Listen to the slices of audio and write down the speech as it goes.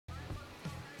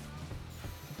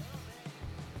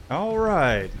All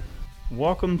right.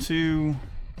 Welcome to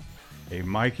a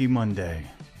Mikey Monday.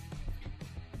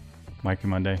 Mikey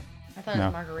Monday? I thought it No.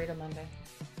 was Margarita Monday.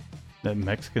 That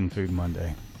Mexican food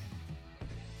Monday.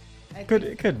 I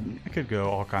It could go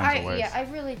all kinds of ways. Yeah, I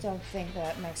really don't think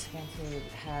that Mexican food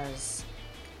has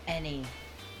any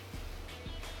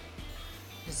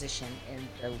position in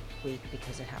the week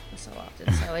because it happens so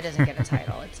often. So it doesn't get a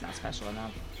title. It's not special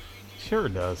enough. Sure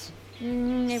it does.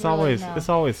 It's It's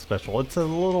always special. It's a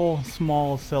little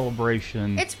small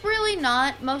celebration. It's really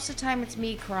not. Most of the time, it's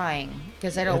me crying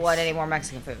because I don't want It's- any more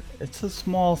Mexican food. It's a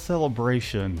small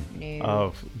celebration No.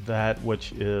 of that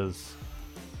which is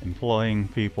employing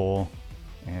people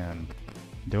and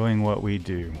doing what we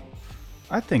do.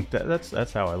 I think that's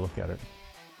how I look at it.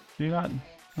 Do you not?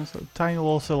 That's a tiny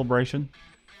little celebration.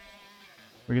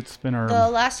 We get to spin our. The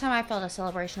last time I felt a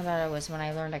celebration about it was when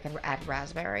I learned I could add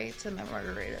raspberry to my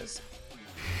margaritas.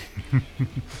 Other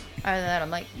than that,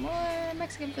 I'm like, more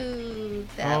Mexican food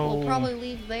that will Oh. probably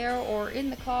leave there or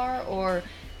in the car, or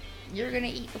you're gonna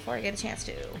eat before I get a chance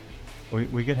to.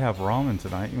 We could have ramen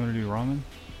tonight. You want to do ramen?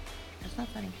 That's not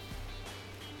funny.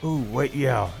 Ooh, wait,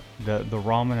 yeah, the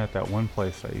ramen at that one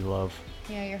place that you love.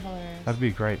 Yeah, you're hilarious. That'd be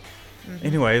great.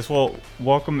 Anyways, well,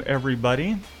 welcome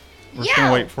everybody. We're just Yeah.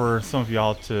 gonna wait for some of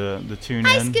y'all to tune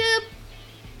Hi, in. Scoop.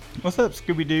 What's up,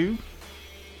 Scooby Doo?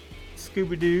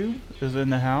 Scooby Doo is in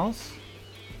the house.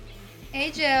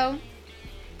 Hey, Joe.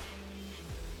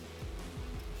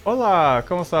 Hola,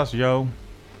 ¿cómo estás, Joe?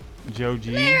 Joe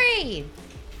G.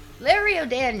 Larry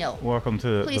O'Daniel. Welcome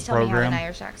to Please the tell me you have program. an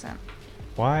Irish accent.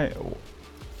 Why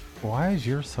is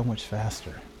yours so much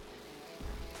faster?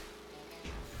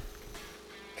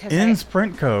 'Cause In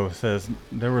Sprintco says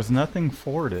there was nothing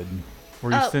forwarded. Were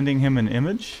you Oh. sending him an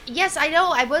image? Yes, I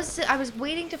know. I was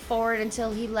waiting to forward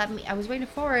until he let me. I was waiting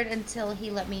to forward until he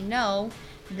let me know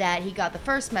that he got the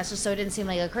first message, so it didn't seem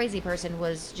like a crazy person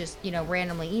was just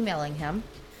randomly emailing him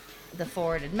the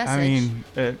forwarded message. I mean,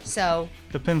 it so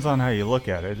depends on how you look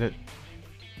at it. It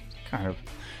kind of.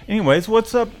 Anyways,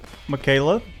 what's up,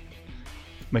 Michaela?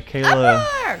 Michaela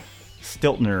Uproar!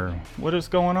 Stiltner. What is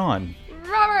going on?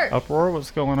 Robert. Uproar, what's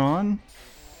going on?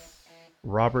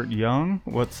 Robert Young,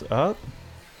 what's up?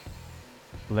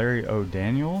 Larry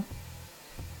O'Daniel,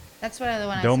 That's one of the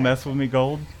one. I don't said. mess with me,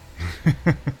 gold.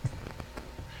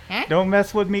 Huh? Don't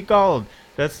mess with me, gold.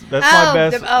 That's my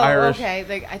best Irish. okay.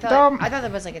 Like, I Don't- thought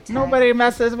that was like a tag. Nobody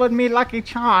messes with me, Lucky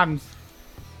Charms.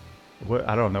 What?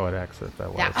 I don't know what accent that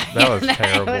was. That was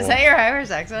terrible. Was that your Irish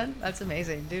accent? That's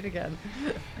amazing. Do it again.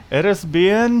 Eres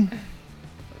bien?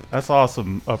 That's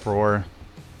awesome, Uproar.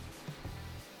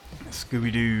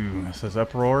 Scooby Doo says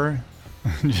Uproar.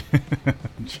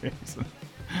 Jason.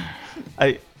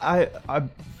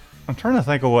 I'm trying to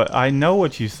think of what I know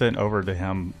what you sent over to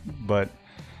him, but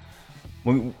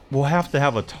we'll have to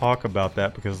have a talk about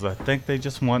that because I think they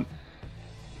just want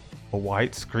a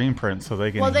white screen print so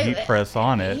they can heat press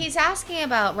on it. He's asking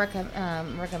about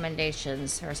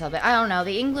recommendations or something. I don't know.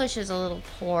 The English is a little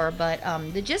poor, but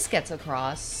the gist gets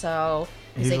across. So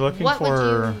He's like, looking what would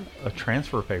for you... a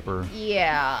transfer paper.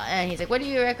 Yeah, and he's like, "What do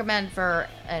you recommend for?"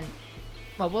 And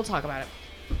well, we'll talk about it.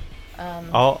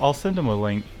 I'll send him a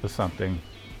link to something.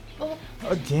 Well,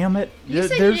 Oh, damn it! You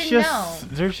said you there's didn't just know.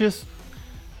 there's just so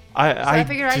I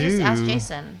figured I'd just ask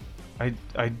Jason.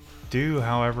 I do,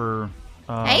 however.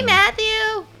 Hey,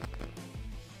 Matthew.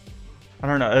 I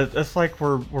don't know. It's like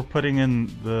we're putting in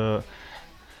the.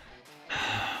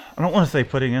 I don't want to say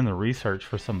putting in the research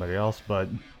for somebody else, but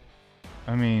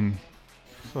I mean,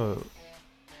 so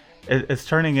it's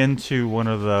turning into one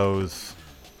of those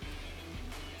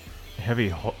heavy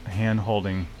hand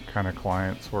holding kind of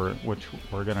clients which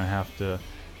we're gonna have to.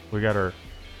 We got our.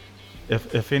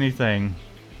 If anything,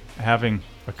 having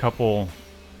a couple,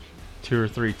 2 or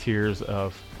 3 tiers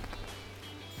of.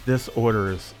 This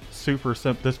order is super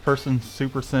simple. This person's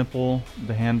super simple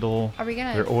to handle. Are we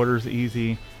gonna? Their order's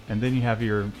easy, and then you have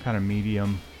your kind of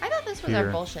medium. I thought this was Here.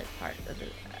 our bullshit part of the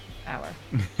hour.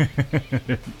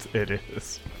 It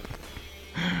is.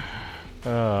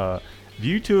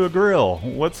 View to a grill.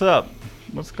 What's up?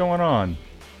 What's going on?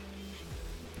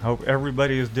 Hope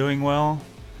everybody is doing well.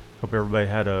 Hope everybody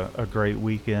had a great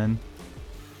weekend.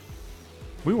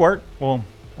 We worked. Well,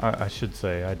 I should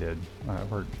say I did. I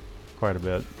worked quite a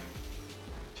bit.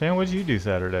 Shannon, what did you do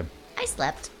Saturday? I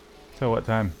slept. So what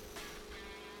time?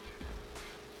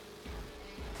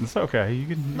 It's okay. You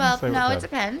can Well, say no, what it time.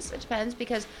 depends. It depends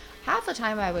because half the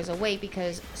time I was awake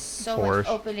because so much Force.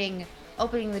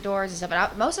 opening the doors and stuff.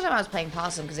 And most of the time I was playing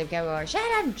possum because they kept going,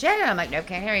 Shannon, Shannon. I'm like, nope,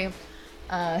 can't hear you.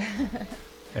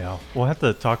 Yeah, we'll have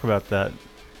to talk about that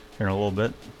here in a little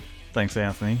bit. Thanks,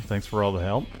 Anthony. Thanks for all the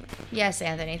help. Yes,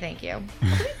 Anthony, thank you.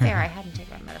 Well, to be fair, I hadn't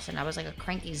taken my medicine. I was like a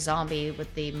cranky zombie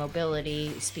with the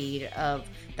mobility speed of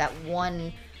that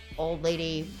one old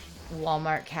lady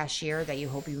Walmart cashier that you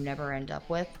hope you never end up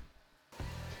with.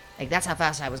 Like, that's how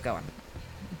fast I was going.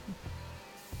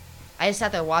 I just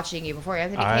sat there watching you before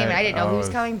Anthony came, and I didn't know who was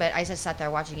coming, but I just sat there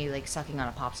watching you, like, sucking on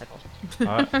a popsicle.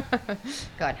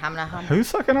 Go ahead, hum. Who's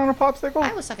sucking on a popsicle?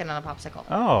 I was sucking on a popsicle.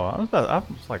 Oh, I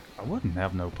was like, I wouldn't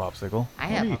have no popsicle. I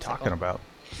what have are you popsicle. talking about?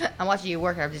 I'm watching you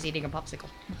work, and I'm just eating a popsicle.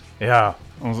 Yeah,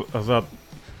 I was up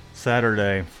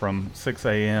Saturday from 6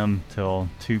 a.m. till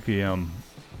 2 p.m.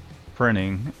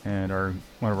 printing, and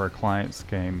one of our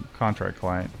contract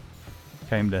client,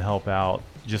 came to help out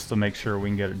just to make sure we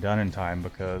can get it done in time,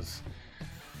 because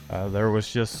there was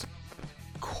just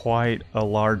quite a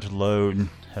large load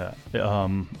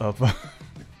of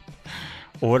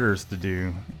orders to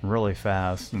do really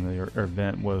fast, and the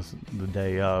event was the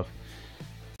day of.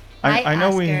 I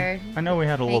know we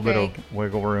had a little bit of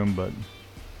wiggle room, but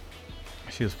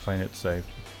she was playing it safe,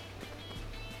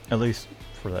 at least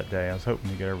for that day. I was hoping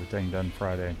to get everything done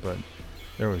Friday, but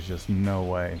there was just no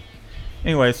way.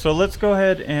 Anyway, so let's go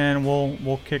ahead and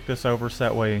we'll kick this over so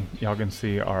that way y'all can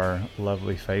see our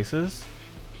lovely faces,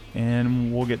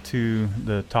 and we'll get to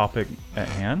the topic at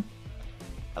hand.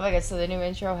 Oh my god, so the new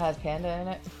intro has Panda in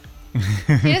it?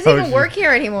 He doesn't even work here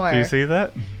anymore. Do you see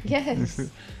that? Yes.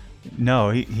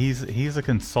 No, he's a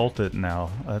consultant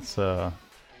now.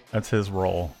 That's his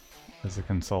role as a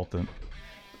consultant.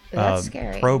 That's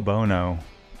scary. Pro bono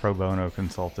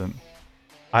consultant.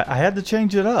 I had to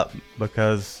change it up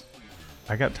because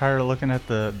I got tired of looking at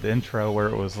the intro where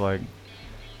it was like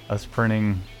us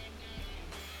printing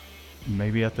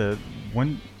maybe at the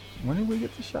when did we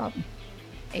get the shop?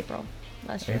 April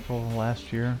last year. April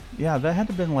last year. Yeah, that had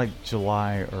to have been like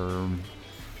July or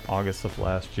August of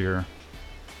last year.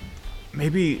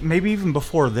 Maybe even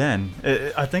before then.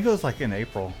 I think it was like in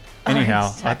April.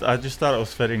 Anyhow, I just thought it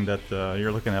was fitting that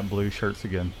you're looking at blue shirts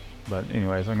again. But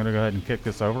anyways, I'm going to go ahead and kick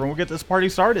this over and we'll get this party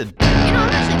started. You know, I'm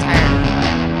actually tired.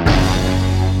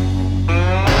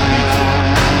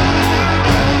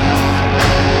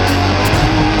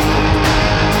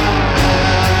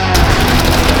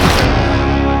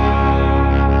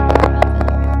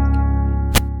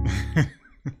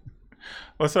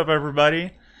 What's up,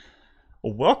 everybody?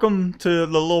 Welcome to the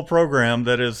little program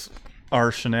that is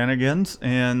our shenanigans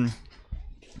and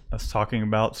us talking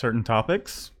about certain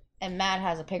topics. And Matt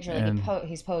has a picture that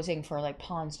he's posing for like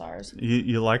Pawn Stars.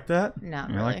 You like that? Not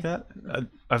you really. Like that?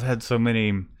 I've had so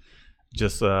much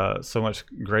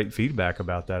great feedback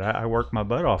about that. I worked my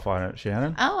butt off on it,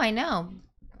 Shannon. Oh, I know.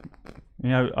 You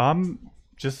know, I'm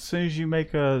just as soon as you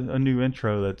make a new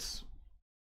intro that's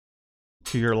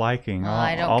to your liking. Well,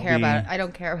 I don't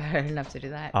care about it enough to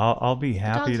do that. I'll be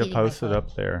happy to post it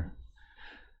up there.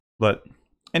 But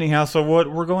anyhow, so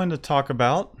what we're going to talk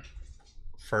about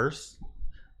first.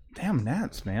 Damn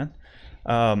gnats, man.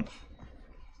 We're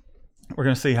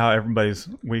going to see how everybody's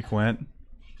week went,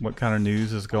 what kind of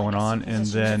news is going on, and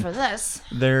then for this.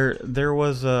 there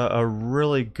was a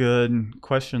really good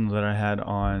question that I had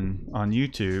on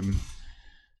YouTube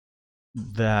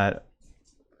that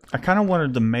I kind of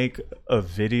wanted to make a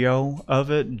video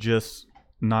of it, just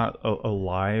not a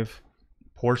live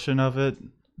portion of it,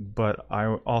 but I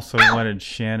also wanted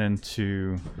Shannon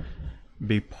to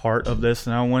be part of this,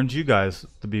 and I wanted you guys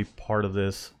to be part of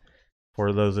this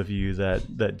for those of you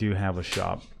that do have a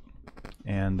shop.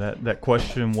 And that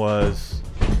question was,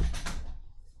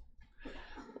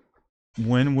 how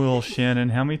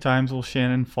many times will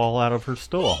Shannon fall out of her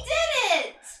stool? He did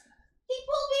it! He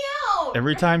pulled me out!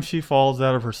 Every time she falls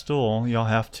out of her stool, y'all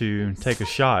have to take a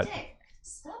shot.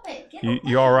 Stop it. Get away.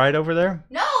 You all right over there?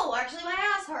 No, actually my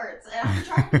ass hurts. And I'm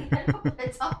trying to get over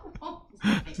it.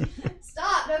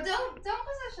 Stop. No, don't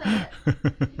position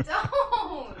it.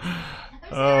 Don't.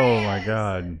 Oh my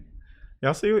god.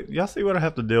 Y'all see what I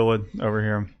have to deal with over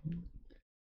here?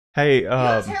 Hey, you're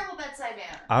a terrible bedside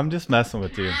manner. I'm just messing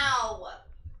with you. Ow.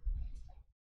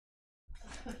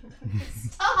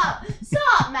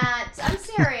 Stop, Matt. I'm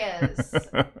serious.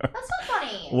 That's not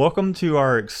funny. Welcome to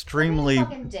our extremely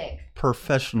fucking dick.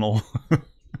 Professional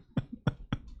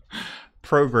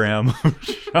program of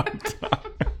Shop Talk.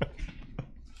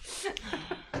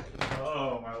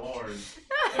 Oh my lord.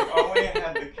 If only I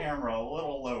had the camera a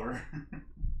little lower.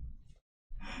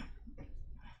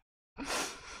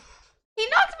 He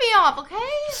knocked me off, okay?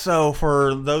 So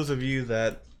for those of you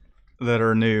that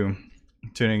are new,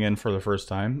 tuning in for the first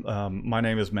time, my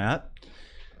name is Matt.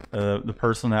 The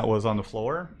person that was on the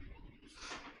floor,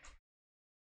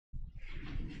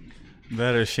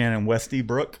 that is Shannon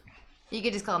Westybrook. You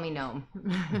could just call me Gnome.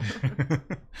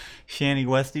 Shanny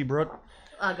Westybrook.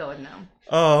 I'll go with Gnome.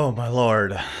 Oh my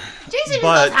lord. Jason just goes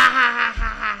ha ha ha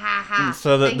ha ha ha.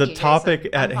 So Thank the you, topic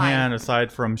Jason. at I'm fine. hand,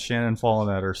 aside from Shannon falling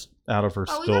out of her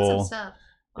Oh, we got some stool, stuff.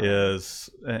 is,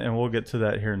 and we'll get to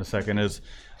that here in a second, is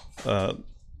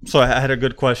so I had a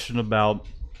good question about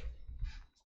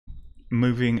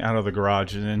moving out of the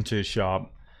garage and into a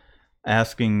shop,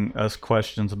 asking us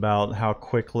questions about how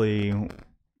quickly,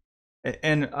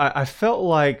 and I felt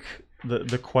like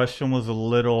the question was a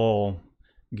little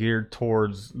geared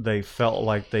towards they felt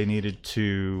like they needed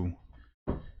to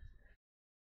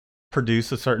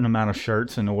produce a certain amount of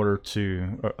shirts in order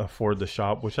to afford the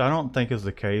shop, which I don't think is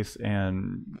the case,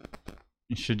 and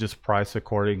you should just price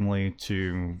accordingly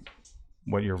to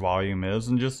what your volume is.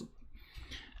 And just,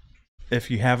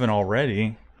 if you haven't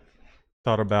already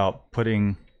thought about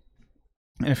putting,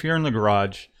 if you're in the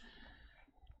garage,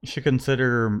 you should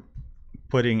consider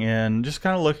putting in, just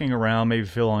kind of looking around, maybe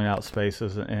filling out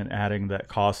spaces and adding that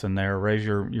cost in there. Raise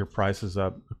your prices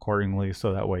up accordingly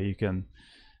so that way you can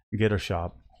get a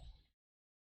shop.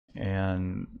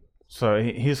 And so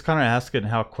he's kind of asking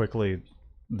how quickly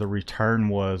the return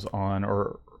was on,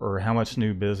 or how much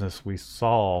new business we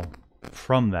saw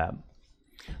from that.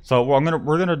 So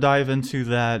we're gonna dive into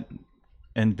that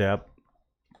in depth,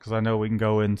 because I know we can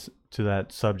go into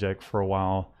that subject for a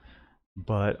while.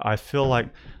 But I feel like,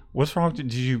 what's wrong?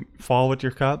 Did you fall with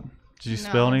your cup? Did you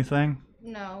spill anything?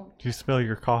 No. Did you spill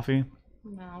your coffee?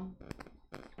 No.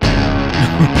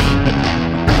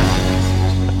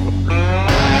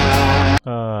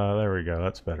 There we go.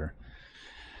 That's better.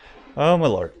 Oh my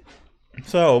lord.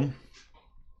 So,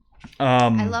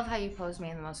 I love how you pose me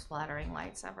in the most flattering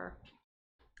lights ever.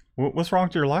 What's wrong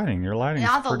with your lighting? Your lighting is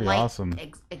pretty awesome.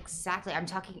 Exactly. I'm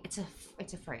talking. It's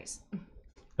a phrase.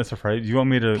 That's a phrase. You want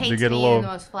me to Paint get me a little in the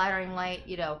most flattering light,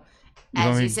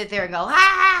 as you sit there and go ha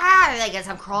ha ha, like as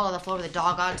I'm crawling on the floor with a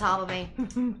dog on top of me.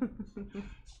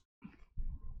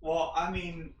 Well, I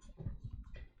mean,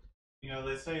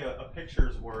 they say a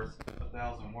picture's worth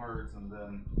 1,000 words, and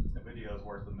then a video's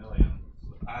worth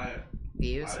 1,000,000.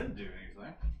 Views. I didn't do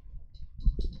anything.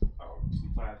 Oh,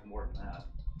 sometimes more than that.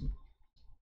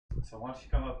 So why don't you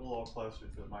come up a little closer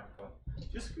to the microphone?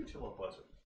 Just scooch a little closer.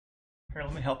 Here,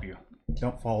 let me help you.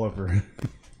 Don't fall over.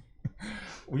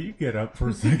 Will you get up for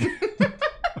a second?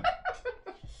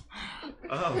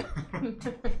 Oh.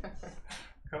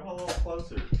 Come a little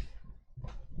closer.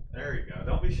 There you go.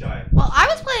 Don't be shy. Well, I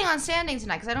was planning on standing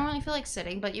tonight because I don't really feel like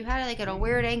sitting, but you had like a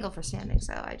weird angle for standing,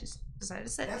 so I just decided to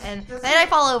sit. And then I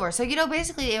fall over. So,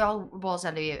 basically it all boils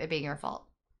down to it being your fault.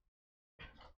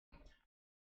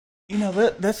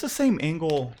 That's the same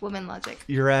angle Women logic.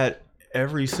 you're at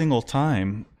every single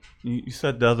time. You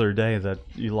said the other day that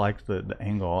you liked the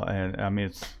angle, and I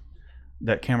mean,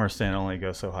 that camera stand only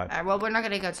goes so high. All right, well, we're not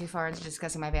going to go too far into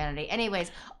discussing my vanity. Anyways,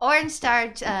 Orange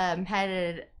Star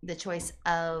had the choice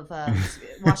of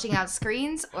washing out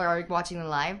screens or watching them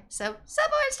live. So, Orange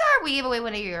Star, we gave away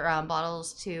one of your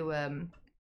bottles to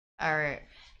our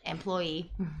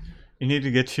employee. You need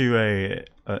to get you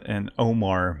an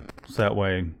Omar, so that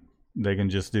way they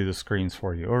can just do the screens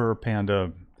for you, or a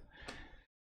Panda.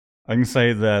 I can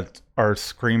say that our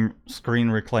screen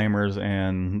reclaimers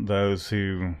and those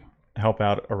who help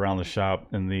out around the shop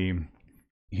in the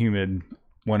humid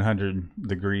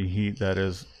 100-degree heat that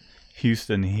is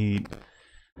Houston heat,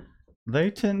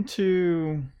 they tend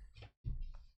to,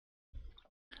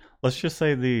 let's just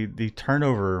say the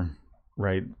turnover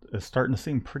rate is starting to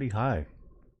seem pretty high.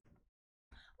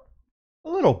 A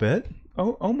little bit.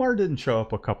 Omar didn't show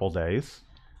up a couple days.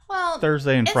 Well,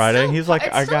 Thursday and Friday. He's like,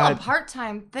 it's still a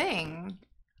part-time thing.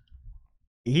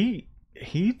 He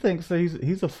thinks that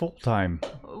he's a full-time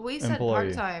We said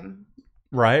employee. part-time.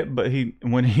 Right, but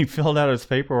when he filled out his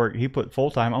paperwork, he put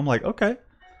full-time. I'm like, okay,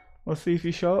 let's see if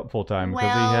you show up full-time, because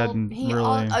he hadn't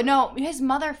really. No, his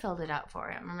mother filled it out for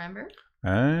him. Remember?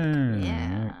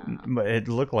 Yeah. But it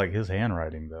looked like his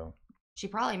handwriting, though. She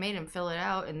probably made him fill it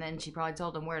out, and then she probably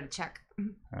told him where to check.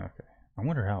 Okay. I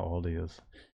wonder how old he is.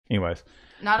 Anyways.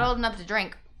 Not old enough to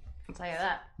drink. I'll tell you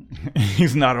that.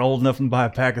 He's not old enough to buy a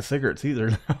pack of cigarettes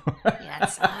either. Yeah, it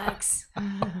sucks.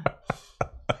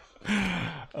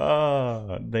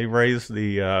 They raised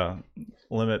the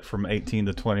limit from 18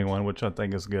 to 21, which I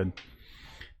think is good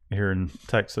here in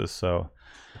Texas. So,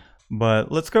 but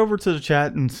let's go over to the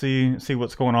chat and see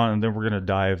what's going on, and then we're gonna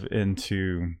dive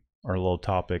into our little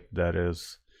topic that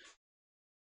is.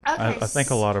 Okay. I think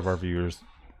a lot of our viewers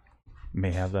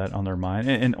may have that on their mind.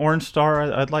 And Orange Star,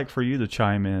 I'd like for you to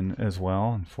chime in as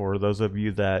well. And for those of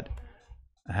you that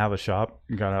have a shop,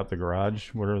 got out the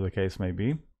garage, whatever the case may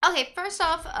be. Okay, first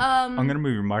off, I'm gonna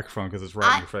move your microphone because it's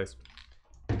right in your face.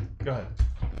 Go ahead.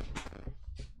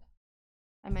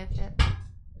 I moved it.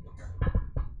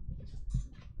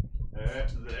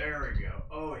 There we go.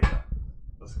 Oh yeah.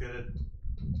 Let's get it.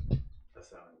 That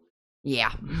sounded weird.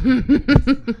 Yeah.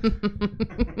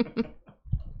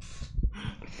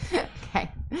 Okay.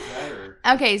 Better.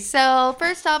 Okay, so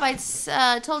first off, I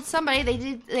told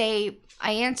somebody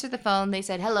I answered the phone. They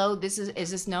said, "Hello, is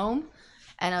this Gnome?"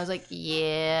 And I was like,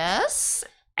 "Yes."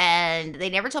 And they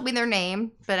never told me their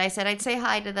name, but I said I'd say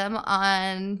hi to them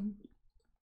on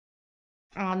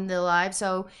the live.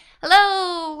 So,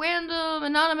 hello, random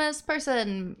anonymous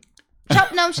person.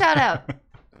 Chop Gnome shout out.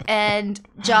 And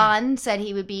John said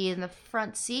he would be in the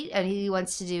front seat, and he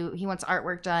wants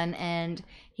artwork done, and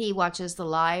he watches the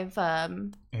live.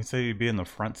 You say you'd be in the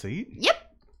front seat?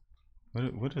 Yep.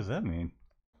 What does that mean?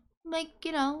 Like,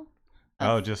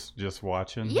 Oh, just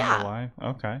watching the live?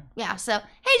 Okay. Yeah, so,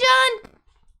 hey, John!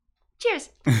 Cheers!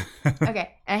 Okay,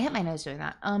 and I hit my nose doing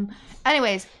that.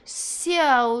 Anyways,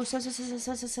 so, Scoob's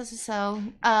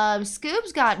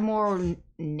got more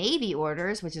Navy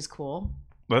orders, which is cool.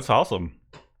 That's awesome.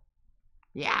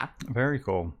 Yeah. Very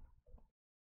cool.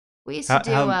 We used to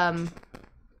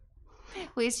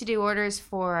do orders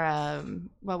for,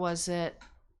 what was it?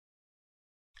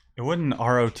 It wasn't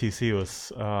ROTC. It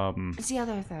was It's the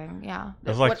other thing, yeah. It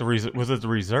was like was it the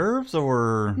reserves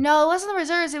or? No, it wasn't the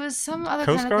reserves. It was some other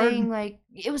Coast kind of Guard? thing. Like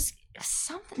it was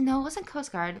something. No, it wasn't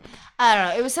Coast Guard. I don't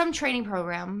know. It was some training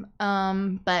program.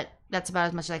 But that's about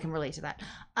as much as I can relate to that.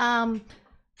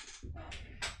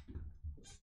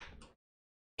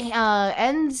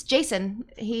 And Jason,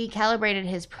 he calibrated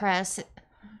his press.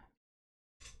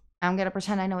 I'm gonna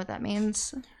pretend I know what that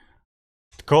means.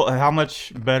 Cool. How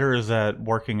much better is that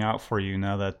working out for you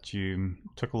now that you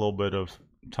took a little bit of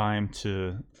time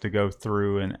to go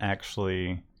through and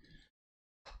actually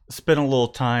spend a little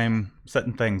time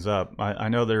setting things up? I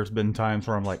know there's been times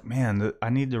where I'm like, man, I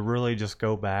need to really just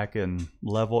go back and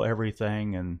level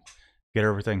everything and get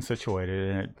everything situated,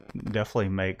 and it definitely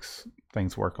makes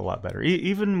things work a lot better.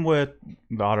 Even with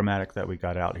the automatic that we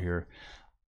got out here.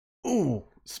 Ooh,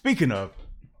 speaking of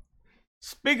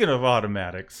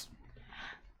automatics.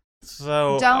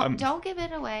 So don't give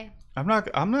it away. I'm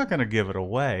not gonna give it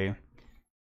away.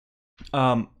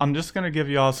 I'm just gonna give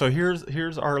y'all. So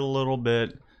here's our little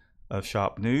bit of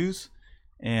shop news,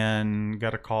 and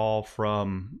got a call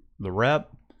from the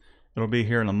rep. It'll be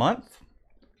here in a month,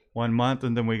 1 month,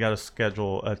 and then we got to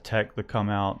schedule a tech to come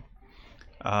out.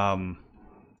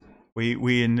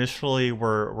 We initially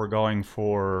were going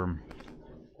for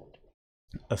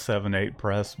a 7/8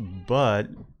 press, but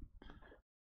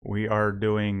we are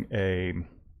doing a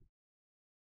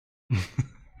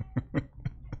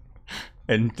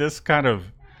and this kind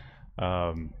of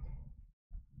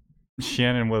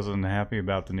Shannon wasn't happy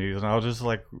about the news, and I was just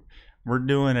like, we're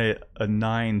doing a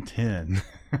 9/10.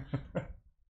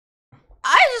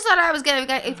 I just thought I was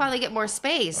gonna finally get more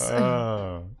space.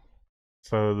 So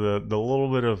the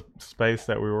little bit of space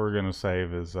that we were gonna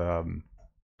save is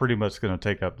pretty much gonna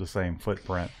take up the same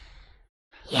footprint.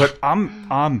 Yeah. But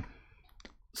I'm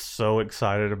so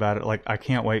excited about it. Like, I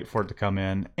can't wait for it to come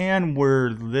in, and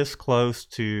we're this close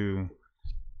to.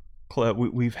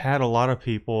 We've had a lot of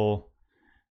people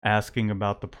asking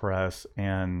about the press,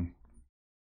 and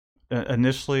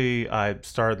initially I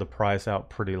started the price out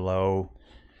pretty low.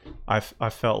 I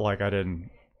felt like I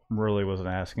wasn't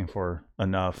asking for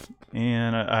enough,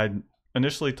 and I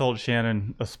initially told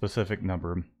Shannon a specific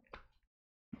number.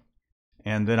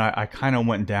 And then I kind of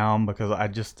went down because I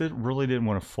just really didn't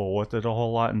want to fool with it a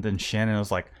whole lot. And then Shannon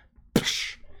was like,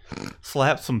 psh,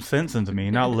 slapped some sense into me,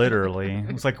 not literally.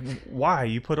 It's like, why?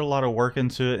 You put a lot of work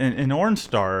into it. And Orange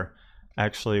Star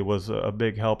actually was a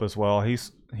big help as well. He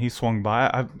swung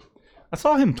by. I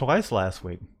saw him twice last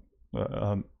week.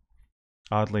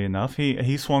 Oddly enough,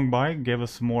 he swung by, gave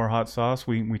us some more hot sauce.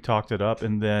 We talked it up,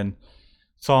 and then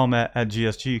saw him at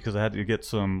GSG because I had to get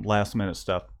some last minute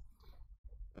stuff.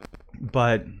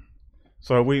 But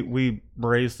so we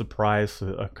raised the price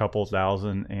a couple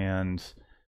thousand, and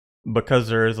because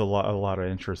there is a lot of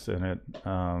interest in it,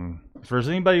 if there's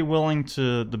anybody willing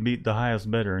to beat the highest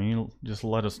bidder, you just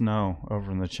let us know over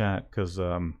in the chat, because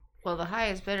well, the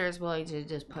highest bidder is willing to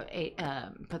just put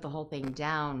the whole thing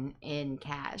down in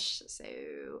cash. So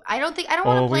I don't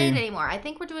want to play it anymore. I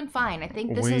think we're doing fine. I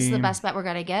think this is the best bet we're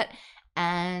gonna get,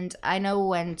 and I know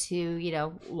when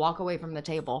to walk away from the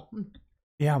table.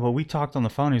 Yeah, but we talked on the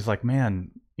phone. He's like,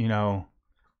 man,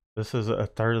 this is a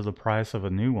third of the price of a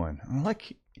new one. I'm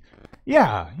like,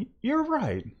 yeah, you're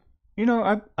right.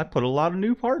 I put a lot of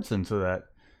new parts into that.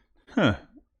 And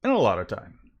a lot of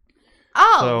time.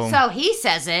 Oh, so he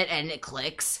says it and it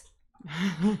clicks.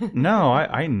 No,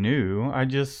 I knew. I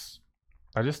just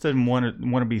didn't want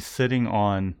to be sitting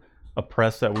on a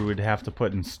press that we would have to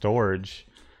put in storage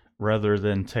rather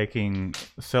than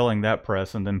selling that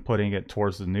press and then putting it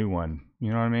towards the new one.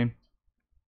 You know what I mean?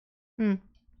 Hmm.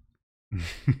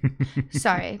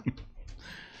 Sorry.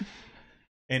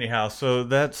 Anyhow, so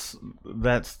that's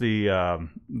the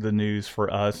news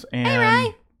for us, Hey,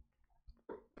 and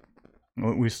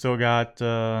Ray. we still got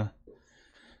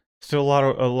still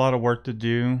a lot of work to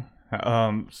do.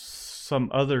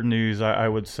 Some other news I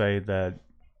would say that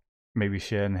maybe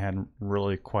Shannon hadn't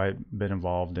really quite been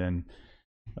involved in.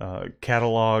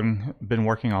 Catalog, been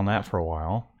working on that for a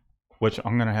while, which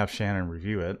I'm gonna have Shannon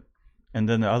review it. And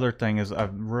then the other thing is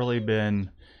I've really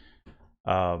been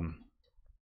um,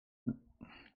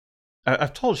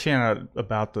 I've told Shannon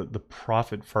about the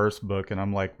Profit First book, and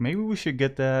I'm like, maybe we should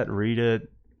get that, read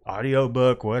it, audio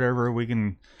book, whatever. We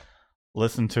can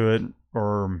listen to it,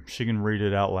 or she can read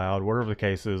it out loud, whatever the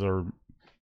case is. Or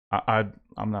I'm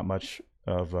not much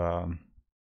of a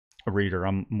reader.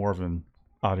 I'm more of an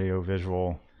audio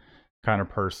visual kind of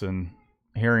person.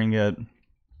 Hearing it,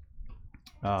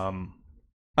 I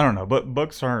don't know, but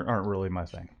books aren't really my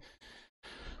thing.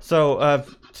 So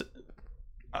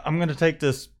I'm going to take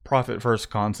this profit first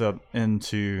concept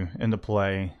into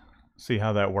play, see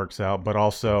how that works out, but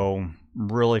also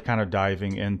really kind of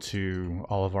diving into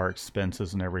all of our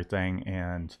expenses and everything.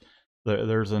 And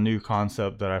there's a new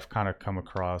concept that I've kind of come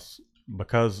across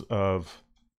because of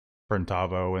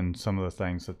Printavo and some of the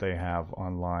things that they have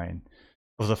online,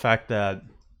 was the fact that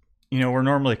we're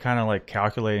normally kind of like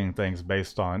calculating things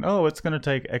based on, oh, it's going to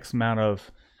take X amount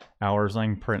of hours. I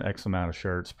can print X amount of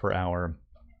shirts per hour.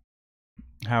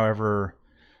 However,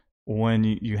 when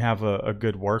you have a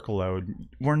good workload,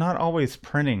 we're not always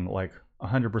printing like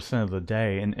 100% of the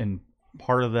day. And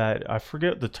part of that, I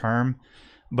forget the term,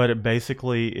 but it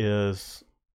basically is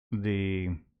the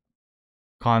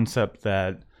concept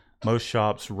that most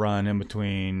shops run in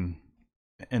between,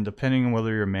 and depending on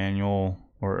whether you're manual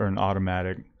or an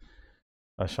automatic,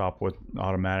 a shop with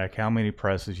automatic, how many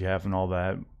presses you have and all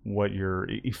that, what your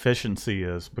efficiency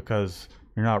is, because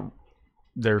you're not,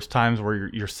 there's times where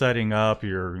you're setting up,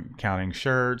 you're counting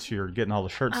shirts, you're getting all the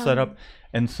shirts set up.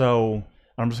 And so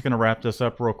I'm just going to wrap this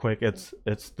up real quick. It's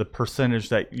the percentage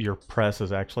that your press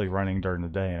is actually running during the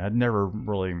day, and I'd never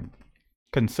really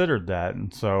considered that.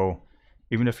 And so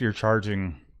even if you're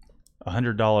charging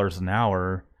 $100 an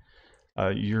hour,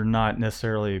 you're not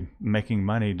necessarily making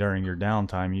money during your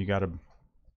downtime. You got to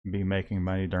be making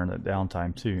money during that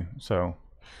downtime too. So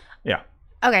yeah.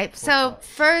 Okay, so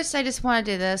first I just want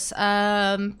to do this.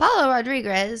 Paulo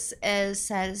Rodriguez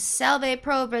says Salve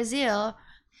Pro Brazil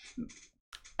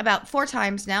about 4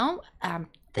 times now.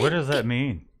 What does that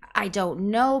mean? I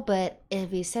don't know, but if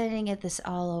he's sending it this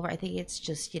all over, I think it's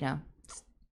just,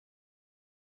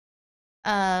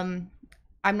 I'm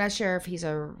not sure if he's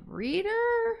a reader.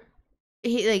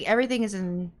 He like everything is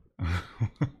in.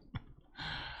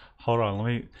 Hold on, let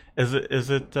me. Is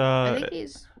it? I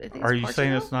think are you Portugal?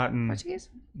 saying it's not in Portuguese?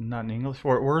 not in English?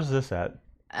 Where's this at?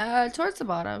 Towards the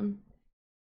bottom.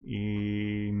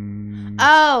 Um,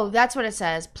 Oh, that's what it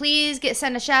says. Please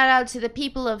send a shout out to the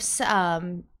people of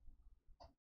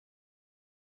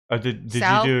did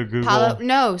Sao you do a Google? Paulo.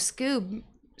 No, Scoob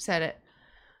said it.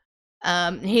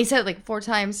 He said it like 4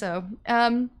 times. So,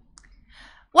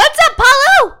 what's up,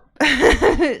 Paulo?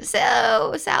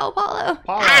 So, Sao Paulo.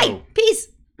 Paulo. Hi, peace.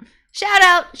 Shout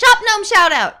out, Shop Gnome.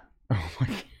 Shout out. Oh my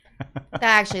God. That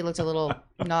actually looked a little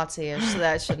Nazi-ish, so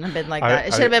that shouldn't have been like that.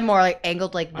 It should have been more like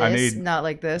angled like this, not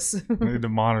like this. I need to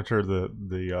monitor the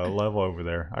level over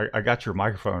there. I got your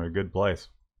microphone in a good place,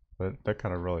 but that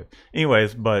kind of really.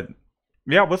 Anyways, but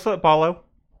yeah, what's up, Paulo?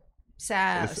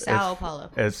 Sao Paulo.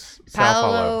 It's Sao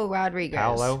Paulo. Rodriguez.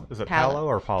 Paulo? Is it Paulo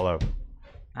or Paulo?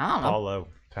 I don't know. Paulo.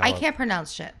 I can't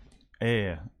pronounce shit.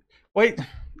 Yeah. Wait,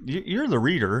 you're the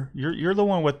reader. You're the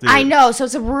one with the. I know, so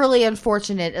it's a really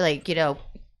unfortunate,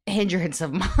 hindrance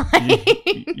of mine.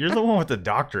 You're the one with the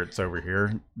doctorates over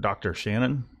here, Dr.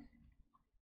 Shannon.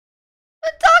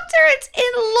 The doctorate's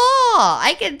in law.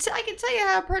 I can tell you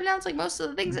how to pronounce like most of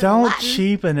the things in Don't Latin.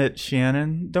 cheapen it,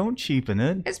 Shannon. Don't cheapen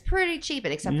it. It's pretty cheap,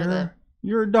 except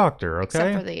You're a doctor,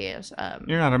 okay? for the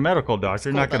You're not a medical doctor.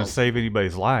 You're not going to save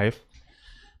anybody's life.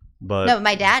 But no,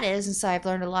 my dad is, and so I've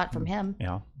learned a lot from him.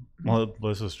 Yeah. Well,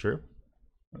 this is true.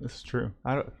 This is true.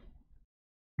 I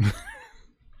don't.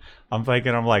 I'm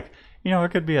thinking. I'm like, I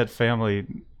could be at family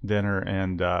dinner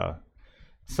and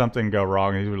something go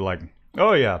wrong, and he would like,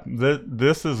 oh yeah,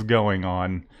 this is going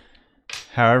on.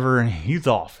 However, he's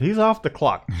off. He's off the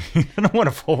clock. I don't want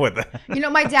to fool with that. You know,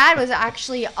 my dad was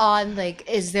actually on like,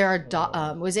 is there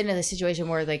a was in a situation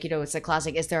where like, you know, it's a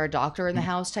classic, is there a doctor in the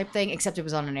house type thing? Except it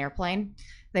was on an airplane.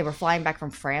 They were flying back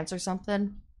from France or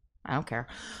something. I don't care.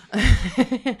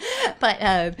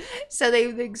 But so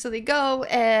they go,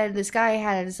 and this guy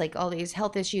has like all these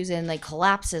health issues and like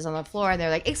collapses on the floor, and they're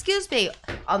like, "Excuse me,"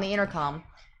 on the intercom,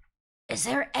 "Is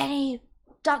there any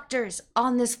doctors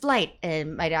on this flight?"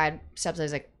 And my dad steps up,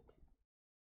 he's like,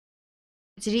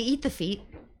 "Did he eat the feet?"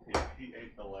 He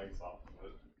ate the legs off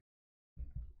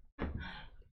of it.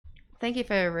 Thank you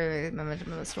for remembering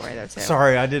the story though too.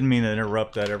 Sorry, I didn't mean to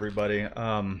interrupt that, everybody.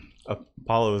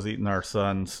 Apollo is eating our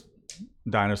son's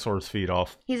dinosaur's feet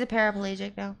off. He's a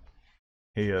paraplegic now.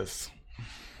 He is.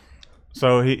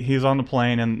 So he's on the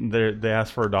plane, and they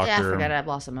asked for a doctor. Yeah, I forgot, I've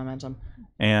lost some momentum.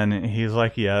 And he's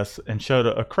like, yes, and showed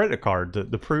a credit card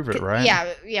to prove it, right?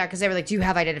 Yeah, because they were like, "Do you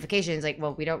have identification?" He's like,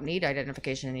 "Well, we don't need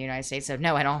identification in the United States, so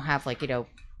no, I don't have like, you know,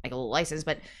 like a little license."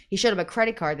 But he showed him a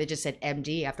credit card that just said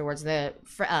MD afterwards. The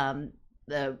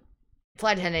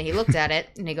flight attendant, he looked at it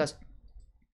and he goes,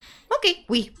 "Okay,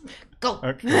 we go."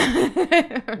 Okay.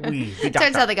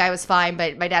 Turns out the guy was fine,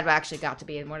 but my dad actually got to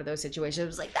be in one of those situations. It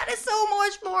was like, that is so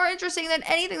much more interesting than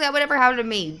anything that would ever happen to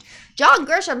me. John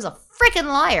Grisham's a freaking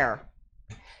liar.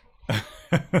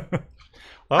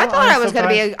 Well, I thought I was gonna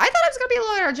be a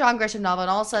lawyer in a John Grisham novel,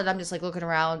 and all of a sudden I'm just like looking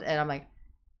around and I'm like,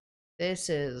 this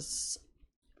is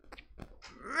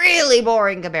really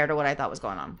boring compared to what I thought was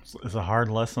going on. It's a hard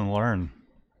lesson to learn.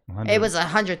 It was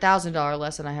 $100,000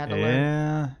 lesson I had to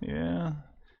learn. Yeah.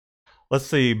 Let's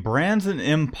see. Brands and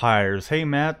empires. Hey,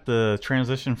 Matt, the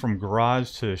transition from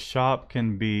garage to shop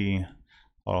can be...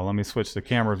 Oh, let me switch the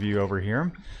camera view over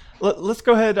here. Let's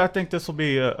go ahead. I think this will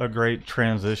be a great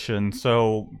transition.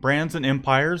 So, Brands and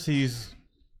Empires, he's,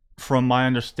 from my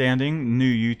understanding,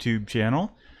 new YouTube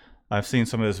channel. I've seen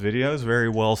some of his videos, very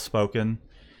well spoken.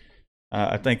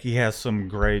 I think he has some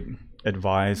great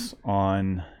advice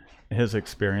on his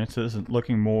experiences, and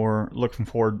looking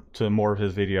forward to more of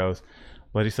his videos.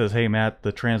 But he says, "Hey Matt,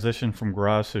 the transition from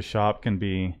garage to shop can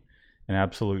be an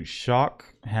absolute shock.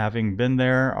 Having been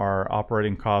there, our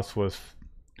operating cost was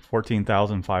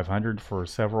 $14,500 for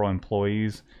several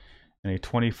employees in a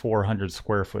 2,400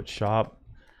 square foot shop.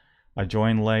 I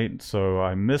joined late, so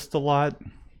I missed a lot."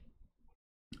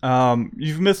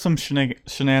 You've missed some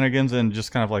shenanigans and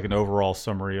just kind of like an overall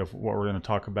summary of what we're going to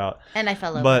talk about. And I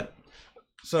fell over. But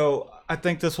so I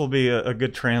think this will be a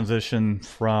good transition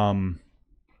from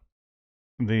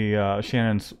the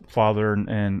Shannon's father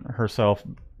and herself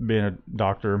being a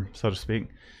doctor, so to speak.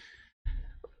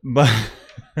 But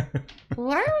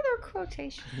why are there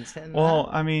quotations in well,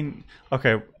 that? I mean,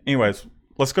 okay. Anyways,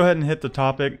 let's go ahead and hit the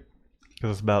topic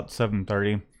because it's about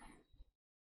 7:30.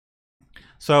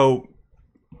 So,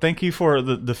 thank you for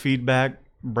the feedback,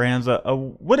 Brands.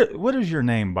 What is your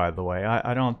name, by the way?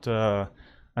 I don't. I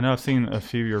know I've seen a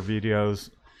few of your videos,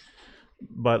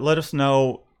 but let us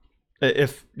know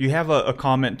if you have a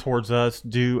comment towards us.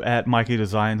 Do at Mikey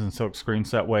Designs and Silk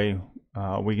Screens. That way,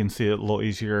 we can see it a little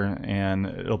easier, and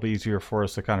it'll be easier for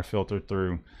us to kind of filter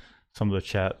through some of the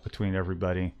chat between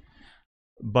everybody.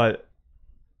 But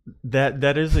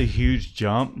that is a huge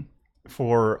jump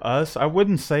for us. I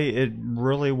wouldn't say it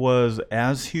really was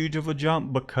as huge of a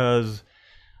jump because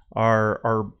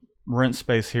our rent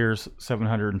space here is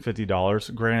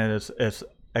 $750. Granted, it's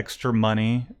extra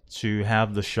money to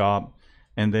have the shop,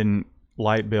 and then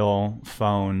light bill,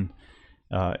 phone,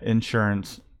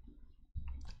 insurance,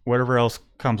 whatever else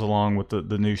comes along with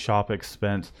the new shop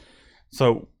expense.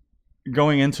 So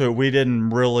going into it, we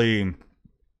didn't really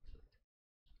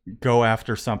go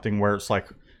after something where it's like,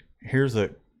 here's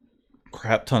a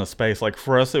crap ton of space. Like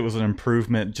for us, it was an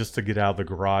improvement just to get out of the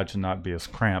garage and not be as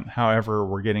cramped. However,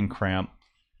 we're getting cramped.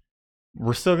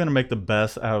 We're still going to make the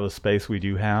best out of the space we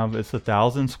do have. It's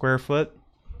 1,000 square foot.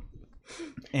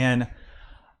 And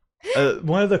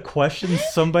one of the questions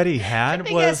somebody had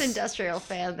was... industrial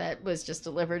fan that was just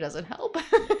delivered doesn't help.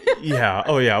 Yeah.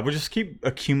 Oh, yeah. We just keep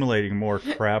accumulating more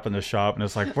crap in the shop. And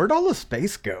it's like, where'd all the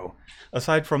space go?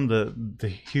 Aside from the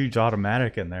huge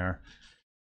automatic in there.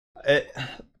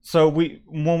 So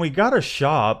when we got a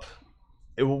shop,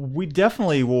 we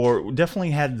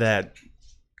definitely had that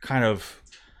kind of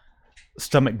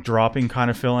stomach dropping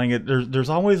kind of feeling. There's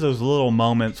always those little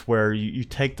moments where you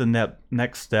take the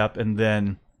next step and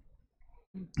then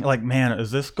like, man,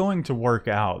 is this going to work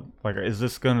out? Like, is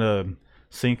this going to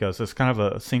sink us? It's kind of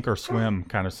a sink or swim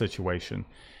kind of situation.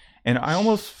 And I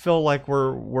almost feel like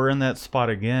we're in that spot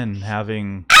again,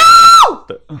 having... Ow!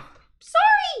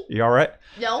 Sorry! You all right?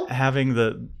 No. Having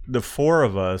the four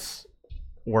of us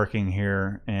working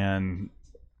here, and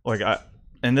like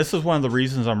and this is one of the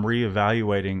reasons I'm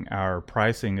reevaluating our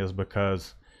pricing is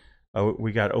because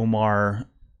we got Omar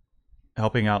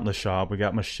helping out in the shop. We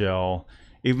got Michelle.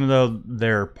 Even though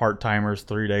they're part-timers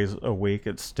 3 days a week,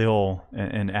 it's still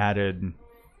an added,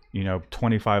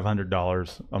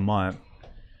 $2,500 a month,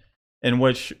 in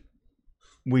which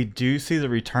we do see the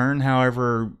return.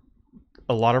 However,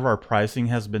 a lot of our pricing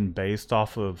has been based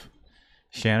off of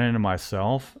Shannon and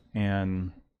myself,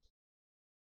 and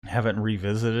haven't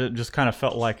revisited it. Just kind of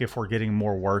felt like if we're getting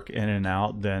more work in and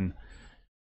out, then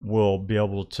we'll be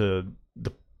able to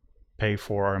pay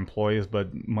for our employees, but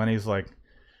money's like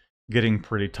getting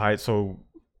pretty tight. So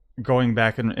going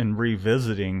back and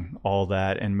revisiting all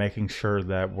that and making sure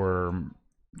that we're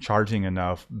charging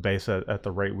enough based at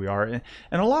the rate we are. And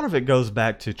a lot of it goes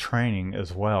back to training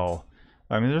as well.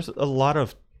 I mean, there's a lot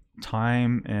of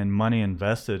time and money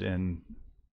invested in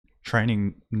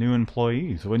training new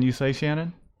employees. Wouldn't you say,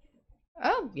 Shannon?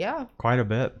 Oh, yeah. Quite a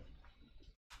bit.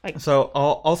 So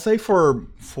I'll say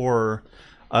for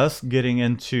us getting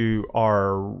into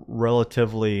our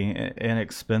relatively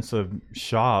inexpensive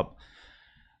shop,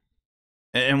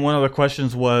 and one of the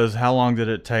questions was, how long did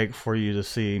it take for you to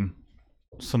see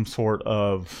some sort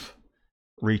of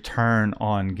return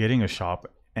on getting a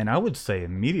shop? And I would say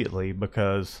immediately,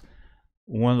 because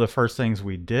one of the first things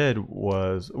we did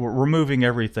was we're moving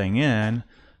everything in.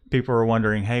 People are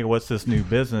wondering, hey, what's this new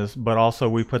business? But also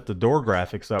we put the door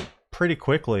graphics up pretty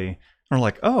quickly. And we're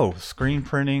like, oh, screen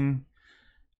printing,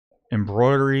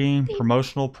 embroidery,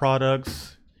 promotional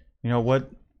products.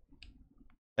 What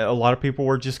a lot of people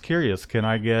were just curious, can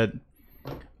I get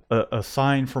a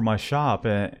sign for my shop?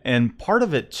 And part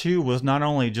of it too was not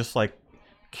only just like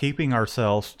keeping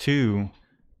ourselves to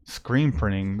screen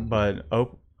printing, but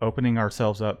opening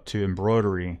ourselves up to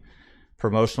embroidery,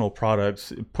 promotional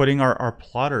products, putting our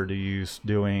plotter to use,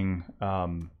 doing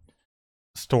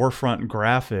storefront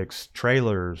graphics,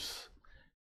 trailers,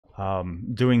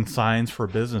 doing signs for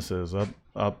businesses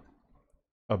up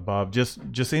above,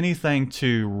 just anything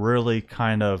to really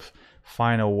kind of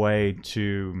find a way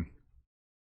to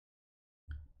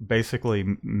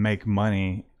basically make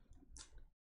money,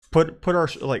 put our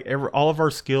all of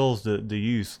our skills to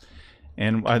use.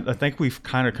 And I think we've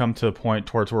kind of come to a point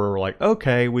towards where we're like,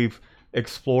 okay, we've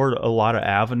explored a lot of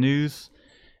avenues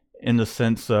in the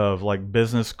sense of like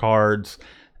business cards.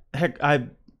 Heck, I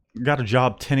got a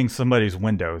job tinting somebody's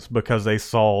windows because they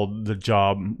saw the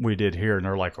job we did here, and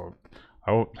they're like, oh,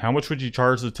 how much would you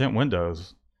charge to tint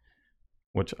windows?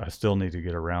 Which I still need to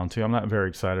get around to. I'm not very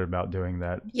excited about doing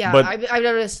that. Yeah, but I've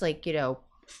noticed, the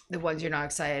ones you're not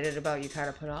excited about, you kind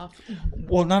of put off.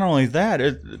 Well, not only that,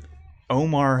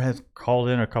 Omar has called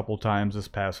in a couple times this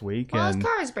past week. Well, and his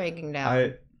car is breaking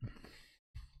down.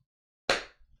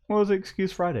 What was it?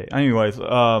 Excuse Friday. Anyways,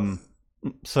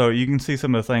 so you can see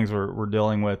some of the things we're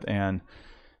dealing with and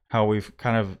how we've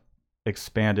kind of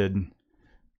expanded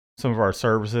some of our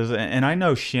services. And I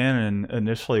know Shannon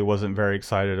initially wasn't very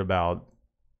excited about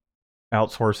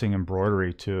outsourcing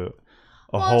embroidery to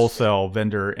a wholesale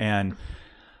vendor, and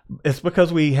it's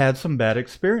because we had some bad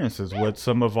experiences with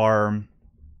some of our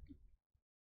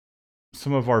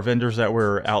vendors that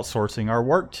we're outsourcing our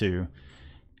work to,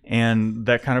 and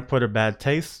that kind of put a bad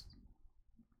taste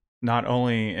not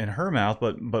only in her mouth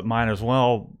but mine as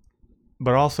well.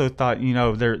 But also thought,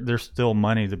 there's still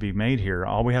money to be made here.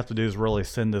 All we have to do is really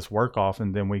send this work off,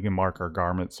 and then we can mark our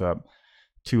garments up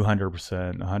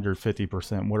 200%,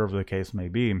 150%, whatever the case may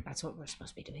be. That's what we're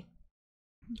supposed to be doing.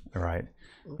 Right.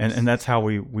 And that's how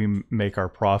we make our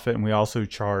profit. And we also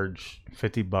charge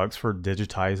 $50 for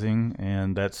digitizing,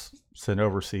 and that's sent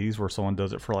overseas where someone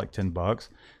does it for like $10.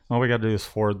 All we got to do is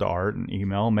forward the art and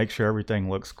email, make sure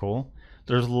everything looks cool.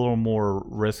 There's a little more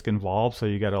risk involved, so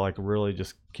you got to really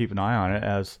just keep an eye on it,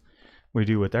 as we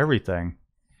do with everything.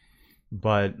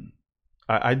 But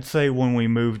I'd say when we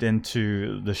moved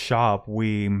into the shop,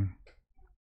 we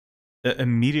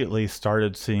immediately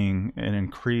started seeing an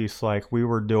increase. Like we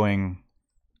were doing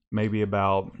maybe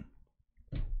about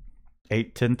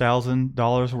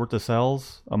 $10,000 worth of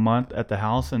sales a month at the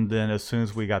house, and then as soon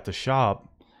as we got the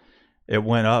shop, it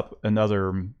went up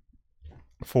another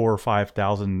 $4,000 or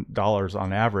 $5,000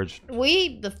 on average.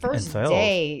 The first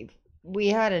day we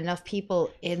had enough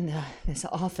people in this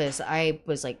office, I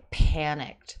was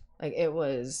panicked. It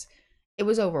was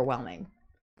overwhelming.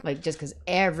 Just because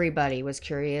everybody was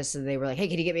curious, and they were like, "Hey,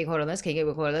 can you get me a quote on this? Can you get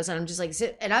me a quote on this?" And I'm just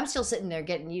and I'm still sitting there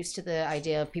getting used to the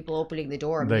idea of people opening the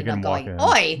door and me not going,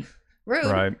 "Oi, rude!"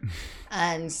 Right.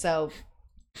 And so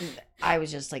I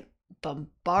was just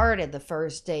bombarded the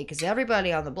first day because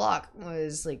everybody on the block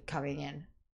was coming in.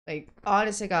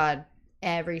 Honest to God,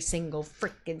 every single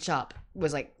freaking shop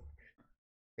was like,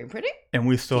 "Screen printing?" And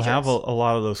we still have a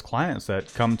lot of those clients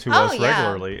that come to Oh us yeah,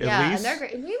 regularly, yeah, at and least they're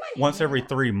great. We might once hang every out.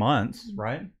 3 months,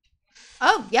 right?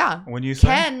 Oh yeah, When you say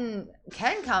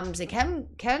Ken comes and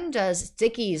Ken does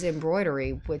Dickies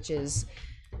embroidery, which is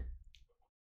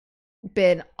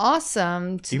been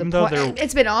awesome to Even the though point. they're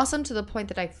It's been awesome to the point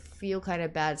that I feel kind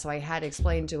of bad, so I had to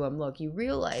explain to him, look, you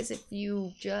realize if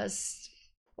you just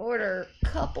order a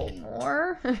couple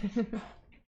more,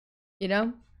 you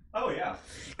know, oh yeah,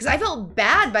 because I felt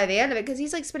bad by the end of it, because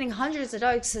he's like spending hundreds of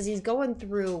dollars because he's going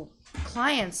through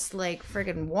clients like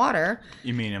friggin' water.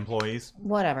 you mean employees?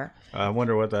 Whatever. I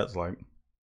wonder what that's like.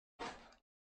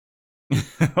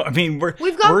 I mean,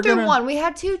 We've gone we're through gonna, one. We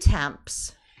had 2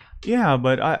 temps. yeah,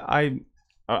 but I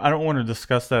don't want to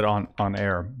discuss that on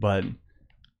air, but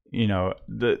you know,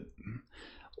 the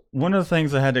one of the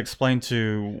things I had to explain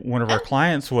to one of our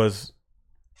clients was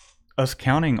us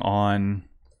counting on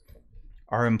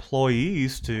our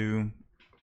employees to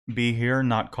be here and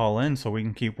not call in so we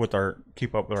can keep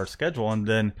up with our schedule, and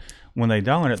then when they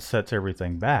don't, it sets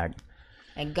everything back.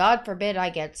 And God forbid I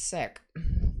get sick.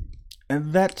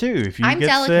 And that too, if you I'm get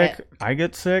delicate. sick, I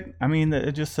get sick, I mean,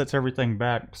 it just sets everything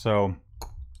back. So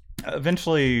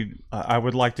eventually I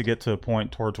would like to get to a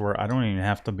point towards where I don't even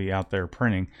have to be out there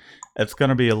printing. It's going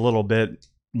to be a little bit,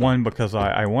 one, because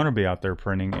I want to be out there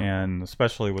printing, and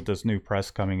especially with this new press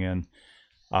coming in,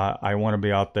 I want to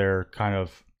be out there kind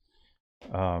of,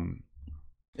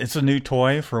 it's a new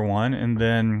toy for one, and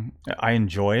then I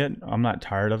enjoy it. I'm not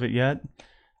tired of it yet.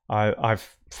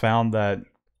 I've found that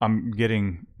I'm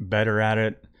getting better at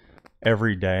it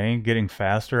every day, getting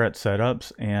faster at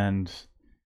setups, and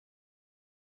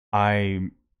I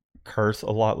curse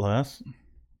a lot less.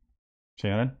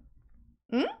 Shannon?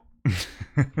 Hmm?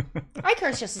 I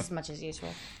curse just as much as usual.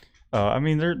 I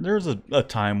mean, there's a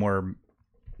time where,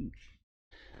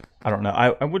 I don't know,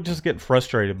 I would just get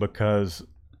frustrated because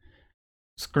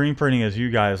screen printing, as you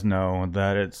guys know,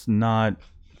 that it's not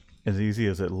as easy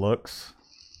as it looks,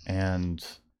 and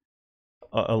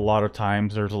a lot of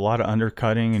times there's a lot of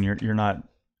undercutting, and you're not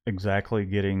exactly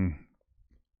getting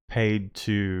paid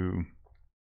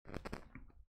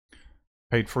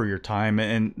for your time.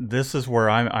 And this is where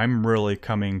I'm really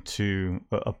coming to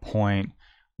a point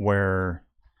where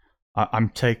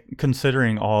I'm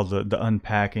considering all the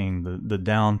unpacking, the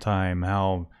downtime,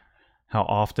 how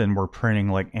often we're printing,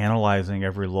 like analyzing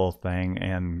every little thing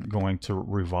and going to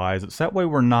revise. It's that way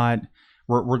we're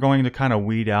going to kind of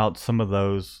weed out some of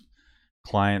those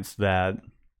clients that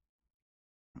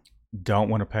don't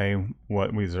want to pay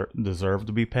what we deserve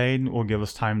to be paid. Will give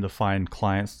us time to find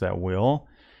clients that will.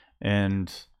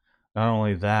 And not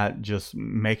only that, just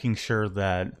making sure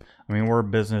that, I mean, we're a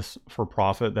business for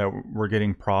profit, that we're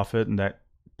getting profit, and that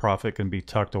profit can be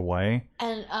tucked away.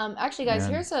 And actually, guys,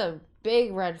 And- here's a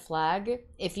big red flag.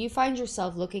 If you find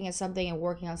yourself looking at something and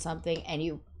working on something and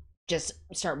you just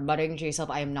start muttering to yourself,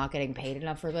 I am not getting paid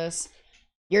enough for this,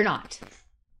 you're not.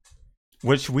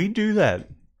 Which we do that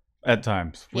at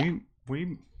times. Yeah.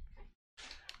 We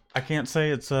I can't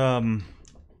say it's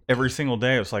every single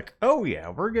day. It's like, oh yeah,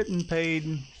 we're getting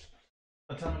paid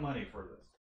a ton of money for this.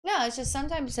 No, it's just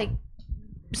sometimes like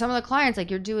some of the clients, like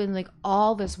you're doing like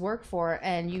all this work for,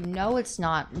 and you know it's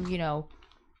not, you know,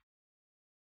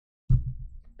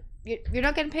 you're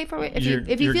not getting paid for it. If you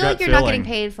Your feel like gut you're not getting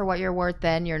feeling. paid for what you're worth,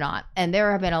 then you're not. And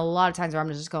there have been a lot of times where I'm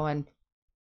just going,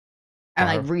 I'm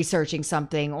like researching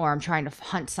something, or I'm trying to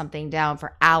hunt something down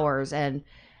for hours, and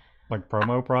Like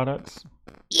promo products.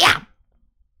 yeah.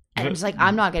 And I'm just like,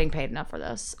 I'm not getting paid enough for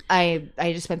this. I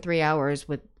just spent 3 hours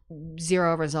with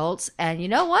 0 results, and you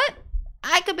know what?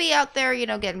 I could be out there, you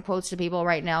know, getting quotes to people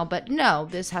right now, but no,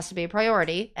 this has to be a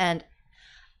priority. And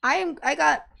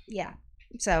yeah.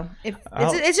 So if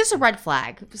it's just a red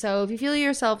flag. So if you feel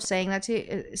yourself saying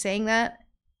that,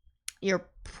 you're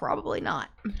probably not.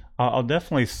 I'll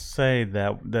definitely say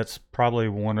that that's probably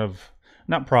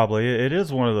not probably, it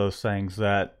is one of those things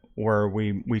that where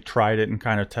we tried it and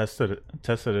kind of tested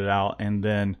it out, and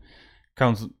then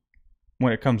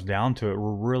when it comes down to it,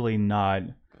 we're really not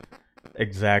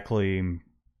exactly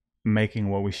making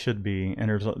what we should be, and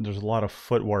there's a lot of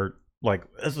footwork. Like,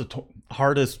 it's the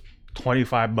hardest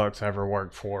 $25 I ever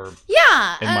worked for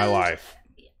Yeah. in my life.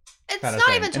 It's kinda not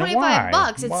thing. even And $25. why?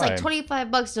 It's Why? like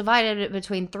 $25 divided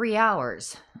between 3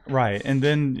 hours. Right. And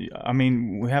then, I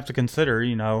mean, we have to consider,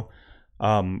 you know,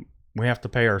 we have to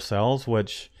pay ourselves,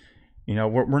 which, you know,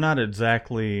 we're not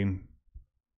exactly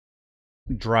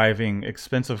driving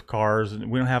expensive cars.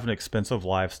 We don't have an expensive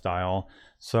lifestyle.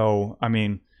 So, I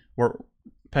mean, we're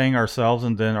paying ourselves,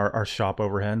 and then our shop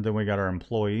overhead, and then we got our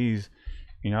employees.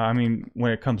 You know, I mean,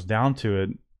 when it comes down to it,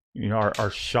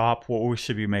 our shop, what we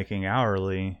should be making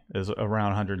hourly is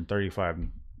around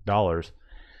 $135.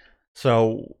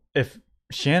 So if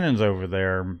Shannon's over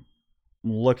there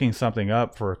looking something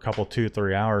up for a couple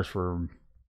 2-3 hours for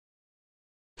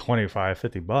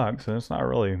 25-50 bucks, and it's not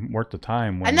really worth the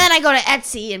time when... And then I go to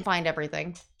Etsy and find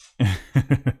everything.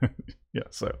 Yeah,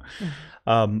 so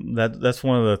that's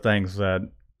one of the things that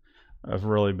I've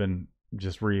really been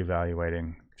just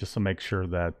reevaluating, just to make sure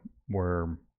that we're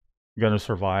going to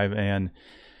survive. And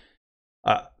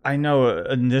I know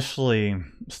initially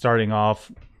starting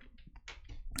off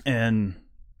and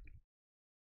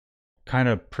kind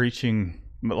of preaching,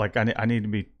 like I need to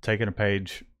be taking a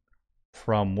page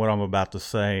from what I'm about to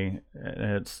say.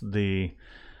 It's the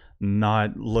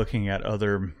not looking at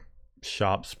other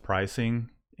shops' pricing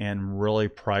and really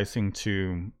pricing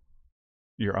to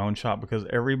your own shop, because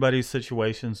everybody's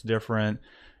situation's different.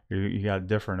 You got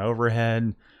different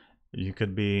overhead. You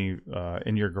could be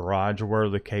in your garage or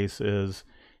wherever the case is.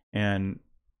 And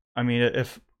I mean,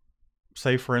 if,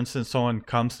 say for instance, someone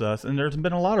comes to us, and there's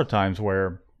been a lot of times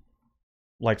where,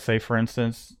 like, say for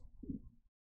instance,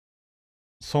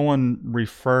 someone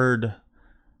referred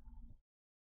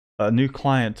a new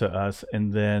client to us,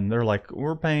 and then they're like,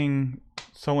 we're paying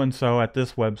so-and-so at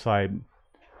this website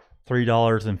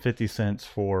 $3.50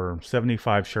 for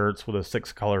 75 shirts with a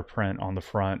 6-color print on the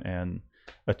front and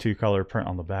a 2-color print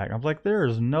on the back. I'm like, there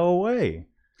is no way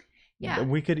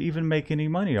we could even make any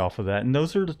money off of that. And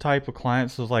those are the type of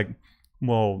clients that's like,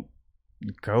 well,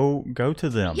 go to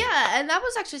them. Yeah, and that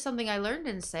was actually something I learned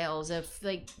in sales. If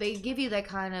like they give you that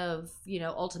kind of,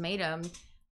 ultimatum,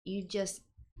 you just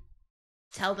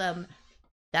tell them,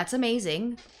 that's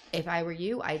amazing. If I were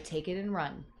you, I'd take it and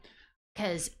run.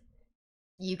 Because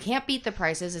you can't beat the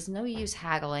prices. It's no use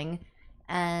haggling.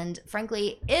 And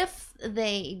frankly, if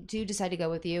they do decide to go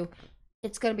with you,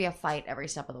 it's going to be a fight every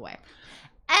step of the way.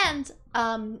 And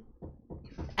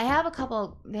they have a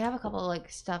couple like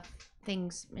stuff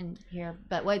things in here,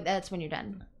 but wait, that's when you're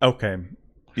done. Okay.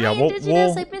 Yeah, Hi,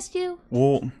 Indigenous, I missed you.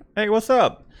 Hey, what's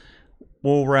up?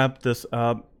 We'll wrap this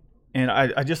up. And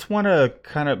I just want to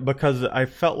kind of, because I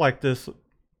felt like this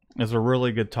is a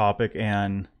really good topic,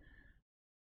 and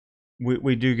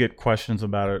we do get questions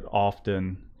about it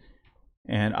often.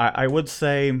 And I would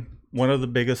say one of the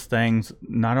biggest things,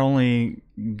 not only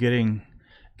getting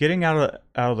out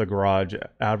of the garage,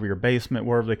 out of your basement,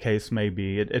 wherever the case may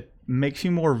be, it makes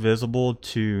you more visible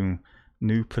to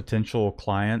new potential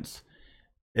clients.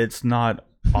 It's not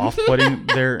off-putting.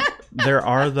 There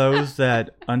are those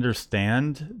that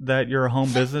understand that you're a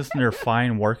home business and they're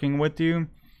fine working with you,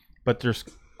 but there's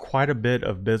quite a bit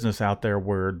of business out there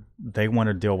where they want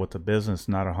to deal with the business,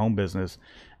 not a home business,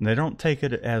 and they don't take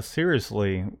it as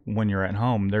seriously when you're at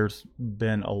home. There's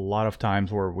been a lot of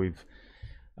times where we've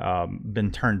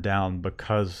been turned down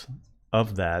because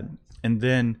of that. And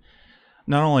then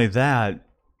not only that,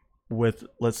 with,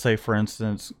 let's say for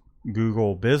instance,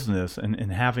 Google Business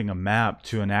and having a map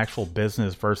to an actual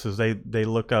business versus they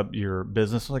look up your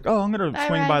business like, oh, I'm going to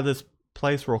swing by this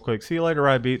place real quick. See you later,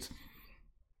 iBeats.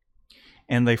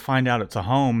 And they find out it's a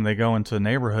home. They go into a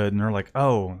neighborhood and they're like,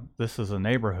 oh, this is a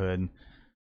neighborhood.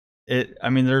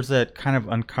 There's that kind of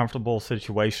uncomfortable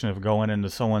situation of going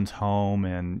into someone's home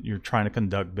and you're trying to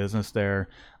conduct business there.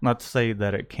 Not to say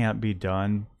that it can't be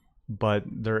done, but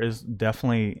there is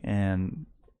definitely an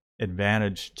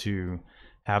advantage to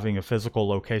having a physical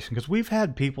location, because we've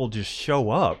had people just show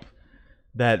up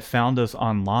that found us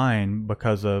online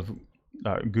because of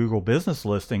Google Business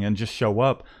listing and just show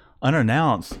up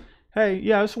unannounced. Hey,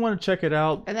 yeah, I just want to check it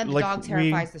out. And then the dog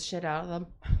terrifies the shit out of them.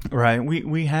 Right.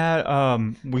 We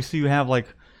had we see you have like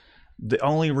the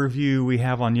only review we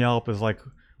have on Yelp is like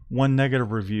one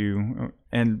negative review,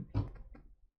 and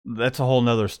that's a whole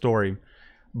nother story.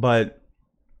 But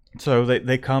so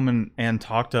they come and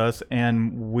talk to us,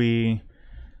 and we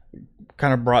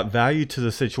kind of brought value to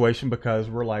the situation because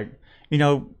we're like,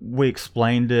 we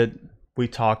explained it, we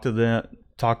talked to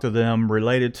them,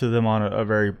 related to them on a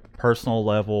very personal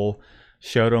level,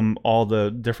 showed them all the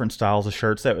different styles of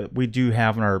shirts that we do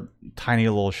have in our tiny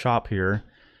little shop here,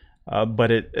 but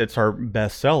it's our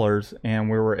best sellers, and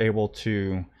we were able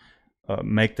to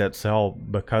make that sell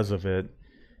because of it.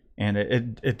 And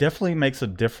it definitely makes a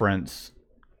difference.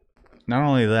 Not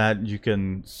only that, you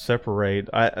can separate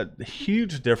a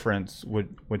huge difference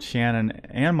with Shannon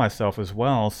and myself as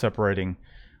well, separating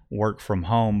work from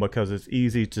home, because it's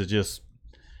easy to just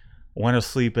want to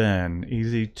sleep in,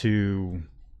 easy to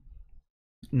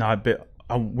not be,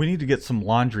 we need to get some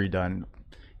laundry done.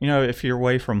 you know, if you're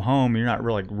away from home, you're not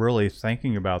really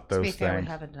thinking about To be those fair, we things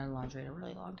haven't done laundry in a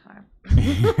really long time.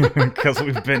 because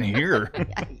we've been here.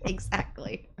 Yeah,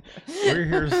 exactly. We're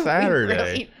here Saturday. We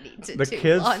really need to The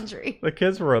do laundry. The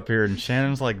kids were up here, and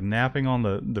Shannon's like napping on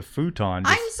the futon.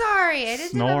 I'm sorry. I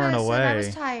didn't snoring know away. I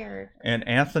was tired. And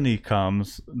Anthony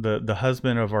comes, the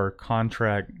husband of our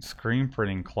contract screen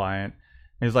printing client.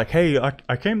 And he's like, "Hey,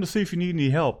 I came to see if you need any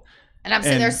help." And I'm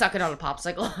sitting there sucking on a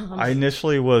popsicle. I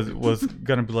initially was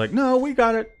gonna be like, "No, we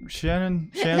got it.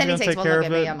 Shannon's gonna take care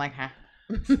of it." I'm like, huh?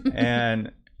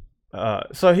 And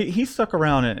so he stuck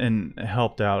around and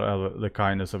helped out of the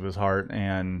kindness of his heart,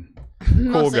 and cool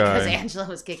Mostly guy. because Angela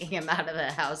was kicking him out of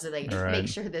the house, so they make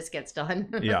sure this gets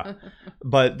done. Yeah,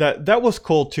 but that was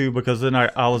cool too, because then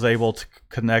I was able to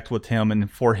connect with him, and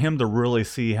for him to really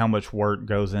see how much work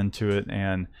goes into it.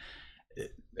 And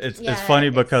it's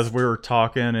funny because we were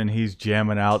talking and he's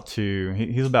jamming out to,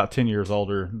 he's about 10 years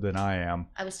older than I am.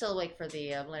 I was still awake for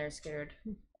the Leonard Skinner.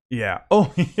 Yeah.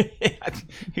 Oh,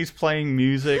 he's playing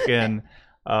music, and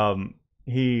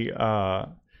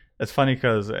it's funny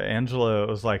because Angela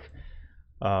was like,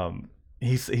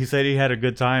 he said he had a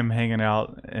good time hanging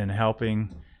out and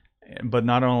helping, but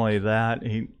not only that,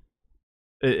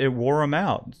 it wore him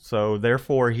out. So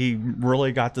therefore, he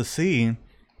really got to see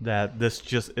that this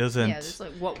just isn't. Yeah, this is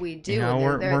like what we do. You know,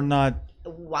 we're not.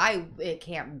 Why it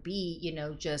can't be,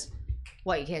 just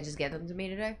what you can't just get them to me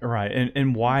today, right?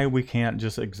 And why we can't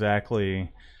just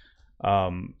exactly.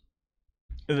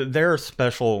 They're a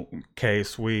special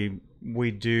case. We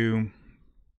do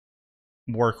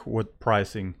work with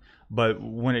pricing, but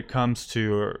when it comes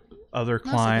to other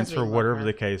clients or whatever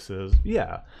the case is,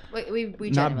 yeah, we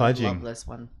not budging love this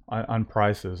one on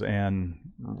prices, and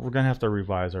we're gonna have to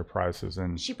revise our prices.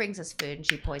 And she brings us food, and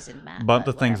she poisoned Matt. Bump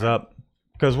the things up,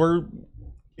 because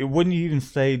it wouldn't even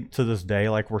say to this day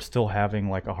like we're still having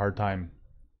like a hard time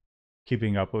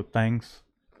keeping up with things.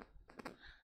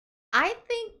 I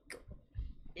think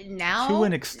now, to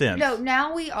an extent. No,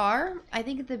 now we are. I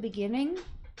think at the beginning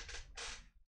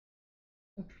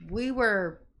we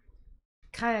were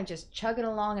kind of just chugging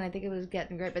along, and I think it was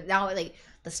getting great. But now, like,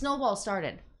 the snowball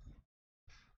started.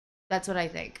 That's what I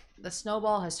think. The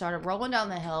snowball has started rolling down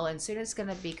the hill, and soon it's going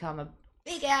to become a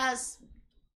big ass.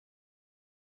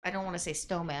 I don't want to say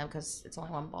snowman because it's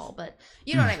only one ball, but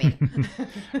you know what I mean.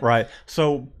 Right.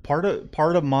 So part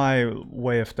of my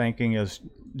way of thinking is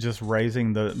just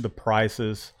raising the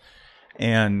prices,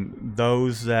 and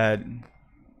those that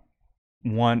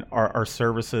want our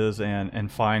services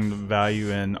and find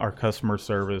value in our customer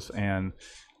service and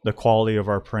the quality of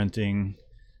our printing,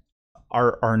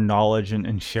 our knowledge,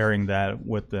 and sharing that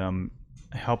with them,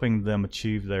 helping them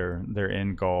achieve their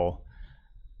end goal,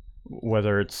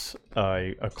 whether it's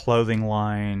a clothing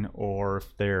line or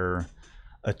if they're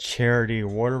a charity or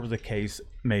whatever the case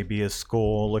may be, a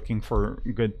school looking for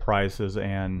good prices,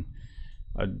 and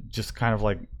just kind of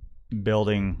like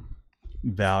building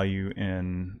value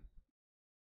in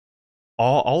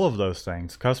all of those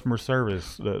things: customer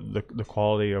service, the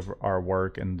quality of our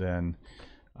work, and then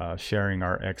sharing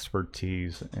our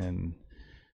expertise, and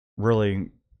really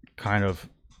kind of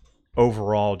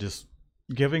overall just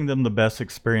giving them the best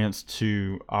experience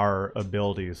to our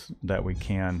abilities that we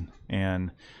can.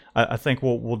 And I think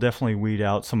we'll definitely weed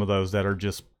out some of those that are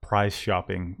just price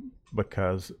shopping,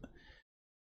 because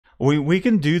we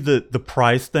can do the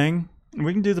price thing.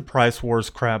 We can do the price wars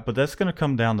crap, but that's going to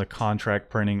come down to contract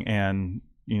printing, and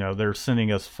they're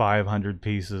sending us 500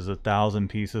 pieces, 1,000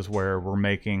 pieces, where we're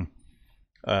making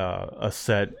a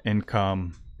set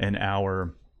income an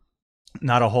hour.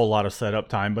 Not a whole lot of setup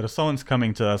time, but if someone's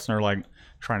coming to us and they're like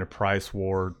trying to price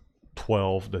war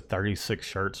 12 to 36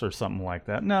 shirts or something like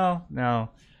that, no,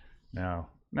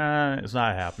 it's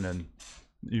not happening.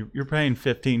 You're paying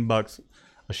 $15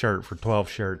 a shirt for 12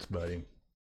 shirts, buddy.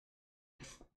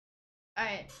 All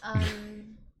right.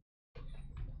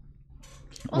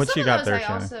 What you got there, I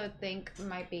Shannon? also think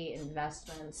might be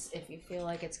investments if you feel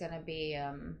like it's going to be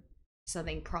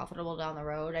something profitable down the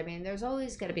road. I mean, there's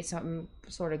always going to be some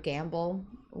sort of gamble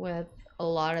with a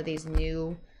lot of these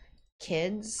new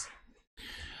kids.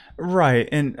 Right.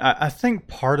 And I think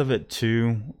part of it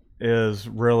too is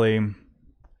really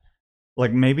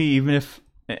like, maybe even if,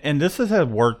 and this has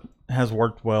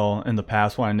worked well in the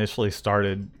past when I initially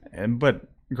started, but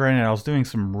granted, I was doing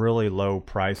some really low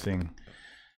pricing.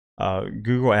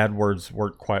 Google AdWords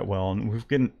worked quite well, and we've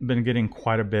been getting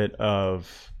quite a bit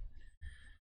of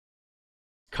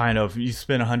kind of, you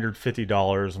spend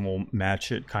 $150 and we'll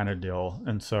match it kind of deal.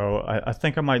 And so I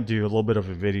think I might do a little bit of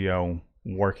a video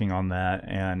working on that,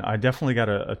 and I definitely got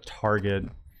a target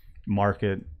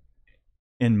market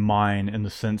in mind, in the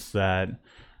sense that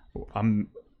I'm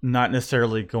not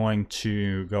necessarily going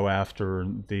to go after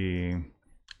the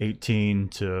 18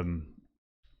 to,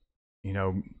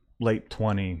 late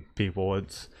 20 people.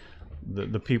 It's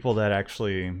the people that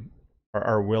actually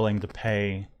are willing to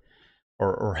pay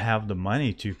or have the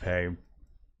money to pay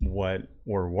what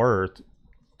we're worth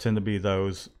tend to be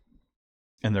those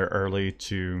in their early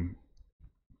to,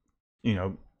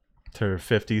 to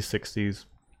 50s, 60s.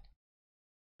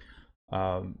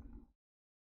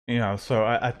 So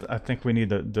I think we need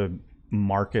the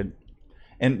market,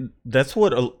 and that's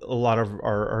what a lot of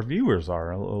our viewers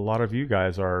are. A lot of you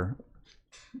guys are.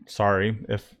 Sorry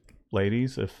if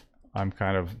ladies, if I'm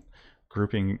kind of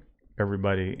grouping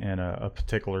everybody in a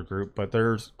particular group, but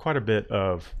there's quite a bit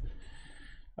of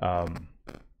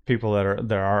people that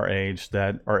are our age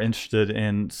that are interested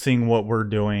in seeing what we're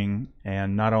doing,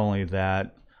 and not only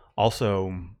that,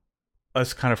 also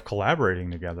us kind of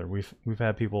collaborating together. We've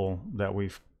had people that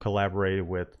we've collaborated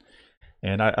with,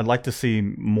 and I'd like to see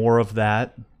more of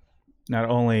that, not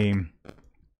only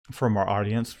from our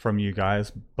audience, from you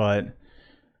guys, but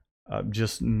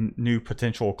just new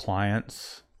potential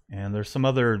clients. And there's some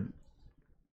other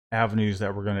avenues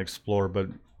that we're going to explore, but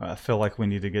I feel like we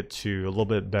need to get to a little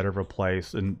bit better of a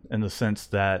place in the sense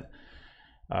that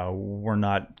we're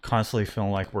not constantly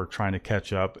feeling like we're trying to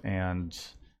catch up, and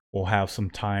we'll have some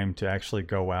time to actually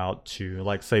go out to,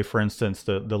 like, say for instance,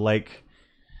 the Lake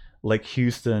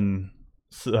Houston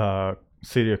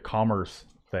City of Commerce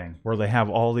thing, where they have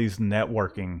all these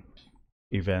networking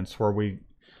events where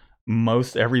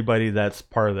most everybody that's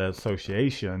part of the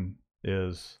association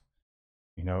is,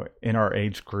 in our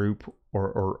age group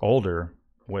or older,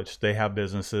 which they have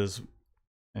businesses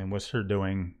in which they're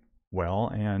doing well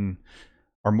and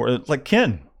are more like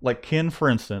Ken, for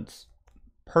instance,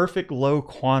 perfect low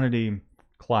quantity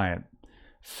client,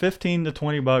 15 to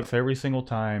 20 bucks every single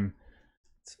time.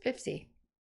 It's 50.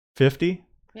 50?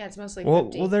 Yeah, it's mostly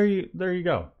 50. Well, there you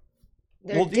go.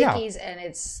 They're Dickies, and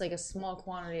it's like a small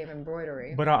quantity of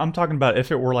embroidery. But I'm talking about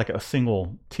if it were like a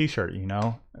single T-shirt,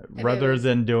 rather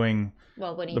than doing.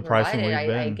 Well, when he the pricing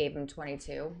provided, I gave him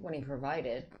 22 when he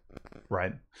provided.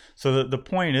 Right. So the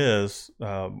point is,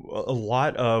 a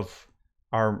lot of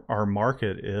our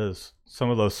market is some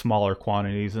of those smaller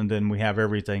quantities, and then we have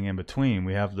everything in between.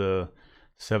 We have the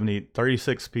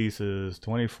 36 pieces,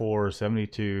 24,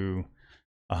 72,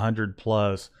 100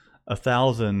 plus,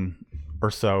 1,000 or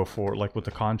so for, like, with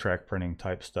the contract printing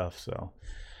type stuff. So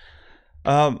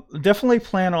definitely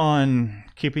plan on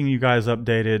keeping you guys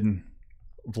updated.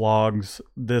 Vlogs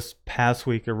this past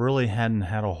week, I really hadn't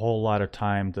had a whole lot of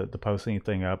time to post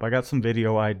anything up. I got some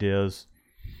video ideas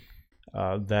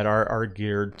that are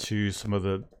geared to some of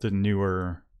the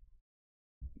newer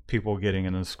people getting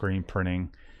into screen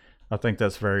printing. I think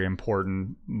that's very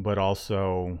important, but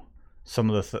also some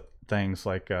of the things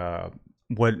like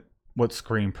what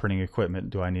screen printing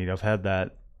equipment do I need? I've had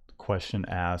that question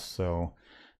asked, so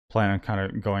plan on kind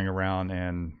of going around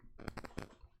and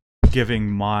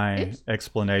giving my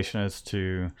explanation as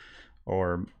to,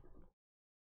 or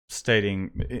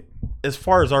stating, as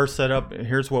far as our setup,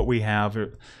 here's what we have.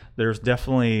 You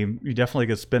definitely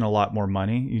could spend a lot more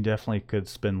money. You definitely could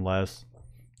spend less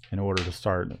in order to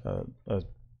start a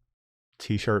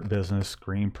t-shirt business,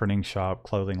 screen printing shop,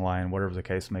 clothing line, whatever the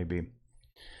case may be.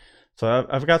 So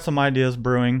I've got some ideas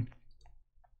brewing,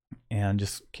 and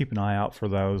just keep an eye out for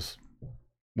those.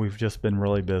 We've just been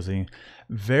really busy.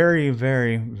 Very,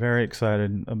 very, very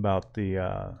excited about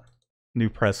the new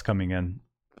press coming in.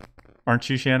 Aren't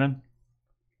you, Shannon?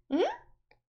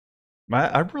 Mm-hmm.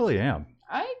 I really am.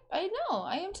 I know.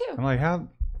 I am too. I'm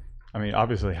like,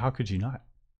 obviously, how could you not?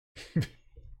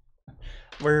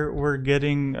 We're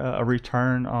getting a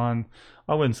return on,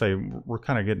 I wouldn't say, we're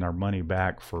kind of getting our money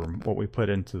back for what we put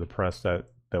into the press that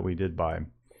we did buy.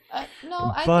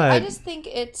 No, I just think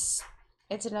it's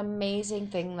an amazing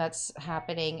thing that's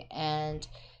happening, and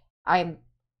I'm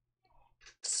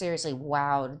seriously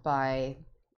wowed by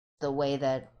the way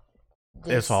that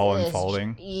it's all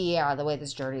unfolding. Yeah, the way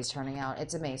this journey is turning out.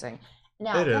 It's amazing.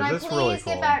 Now, can I please really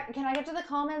cool. get back? Can I get to the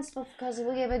comments, because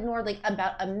we have ignored like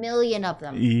about 1 million of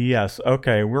them? Yes.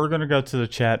 Okay, we're gonna go to the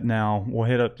chat now. We'll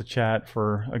hit up the chat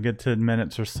for a good 10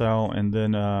 minutes or so, and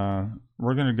then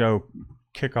we're gonna go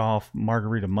kick off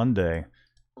Margarita Monday.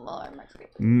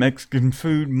 Mexican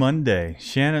Food Monday,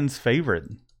 Shannon's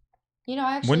favorite.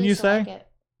 I actually Wouldn't you used to say? like it.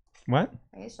 What?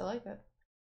 I used to like it.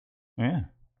 Yeah,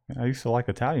 I used to like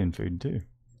Italian food too.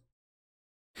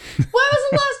 When was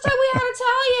the last time we had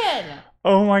Italian?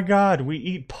 Oh my God, we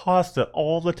eat pasta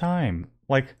all the time.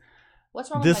 Like,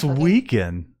 what's wrong this with my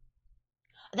weekend?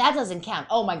 That doesn't count.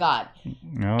 Oh my god.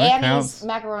 No, it Annie's counts.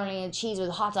 macaroni and cheese with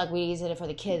hot dog. We used it for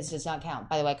the kids. Does not count.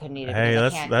 By the way, I couldn't eat it. Hey,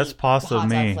 because I can't that's eat pasta hot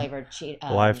dog me. flavored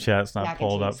Live chat's not mac and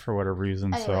pulled up cheese. for whatever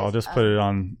reason, so I'll Anyways, just put it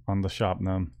on the shop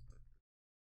now.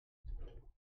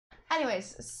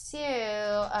 Anyways, so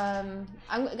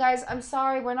guys, I'm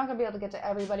sorry we're not gonna be able to get to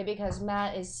everybody because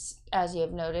Matt is, as you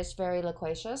have noticed, very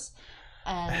loquacious.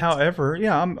 And However,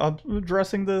 yeah, I'm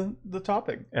addressing the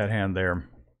topic at hand there.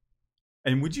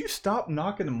 And would you stop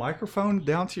knocking the microphone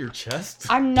down to your chest?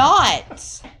 I'm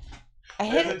not. I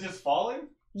hit Is it. it just falling?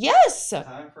 Yes,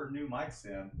 Time for a new mic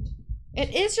stand.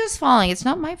 it is just falling. It's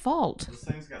not my fault. This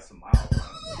thing's got some miles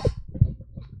on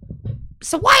it.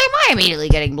 So why am I immediately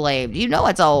getting blamed? You know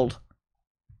it's old.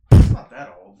 It's not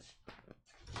that old.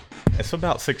 It's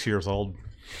about 6 years old.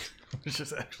 Which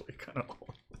is actually kind of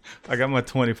old. I got my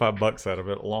 $25 out of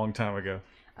it a long time ago.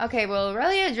 Okay, well,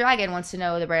 Aurelia Dragon wants to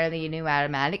know the brand of the new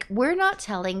automatic. We're not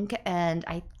telling, and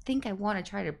I think I want to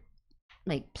try to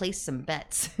like place some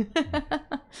bets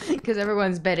because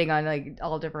everyone's betting on like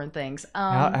all different things.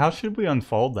 How should we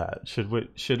unfold that? Should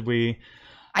we?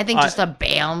 I think just a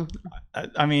bam.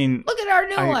 I mean, Look at our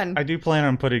new one. I do plan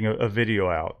on putting a video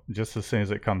out just as soon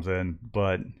as it comes in,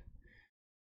 but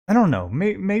I don't know.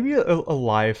 Maybe a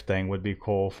live thing would be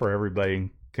cool for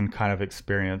everybody can kind of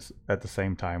experience at the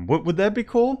same time. Would that be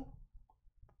cool?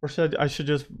 Or should I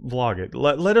just vlog it?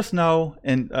 Let us know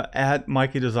and at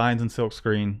Mikey Designs and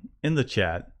Silkscreen in the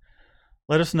chat.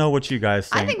 Let us know what you guys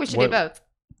think. I think we should do both.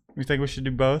 You think we should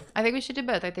do both? I think we should do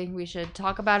both. I think we should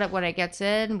talk about it when it gets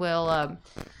in. We'll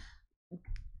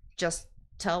just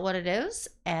tell what it is,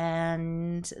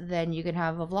 and then you can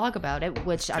have a vlog about it,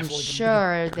 which I'm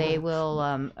sure they will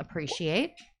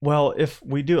appreciate. Well, if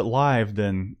we do it live,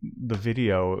 then the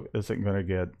video isn't going to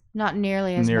get... Not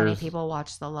nearly as many people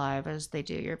watch the live as they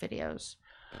do your videos.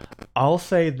 I'll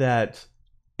say that,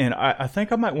 and I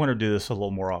think I might want to do this a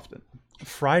little more often.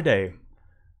 Friday,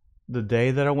 the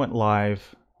day that I went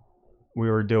live, we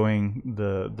were doing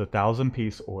the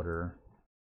 1,000-piece order.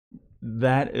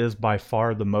 That is by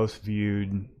far the most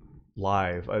viewed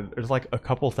live. There's like a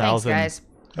couple thousand, Thanks, guys.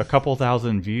 a couple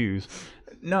thousand views.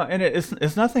 No, and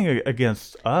it's nothing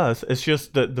against us. It's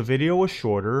just that the video was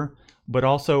shorter, but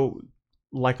also,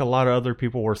 like a lot of other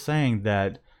people were saying,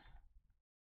 that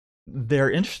they're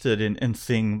interested in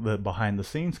seeing the behind the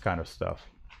scenes kind of stuff.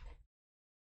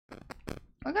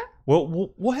 Okay.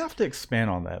 Well, we'll have to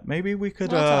expand on that. Maybe we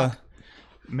could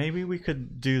maybe we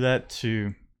could do that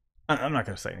too. I'm not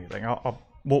going to say anything.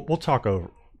 We'll talk about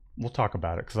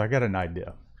it because I got an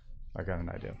idea. I feel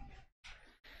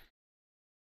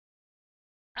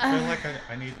like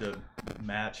I need to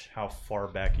match how far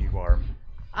back you are.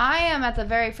 I am at the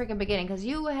very freaking beginning because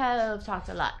you have talked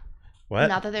a lot. What?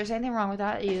 Not that there's anything wrong with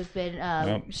that. You've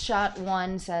been shot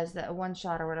one says that one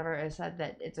shot or whatever it said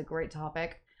that it's a great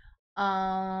topic.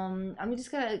 I'm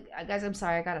just gonna, guys. I'm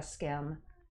sorry, I got a skim.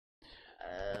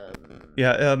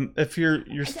 Yeah. If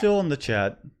you're still in the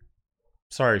chat,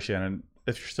 sorry, Shannon.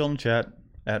 If you're still in the chat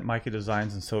at Mikey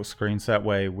Designs and Silkscreens, that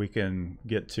way we can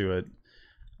get to it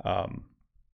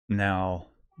now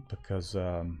because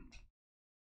I'm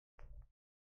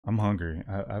hungry.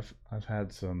 I've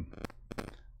had some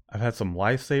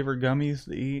Lifesaver gummies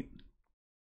to eat.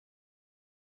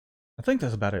 I think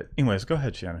that's about it. Anyways, go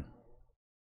ahead, Shannon.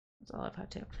 That's all I've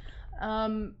had to.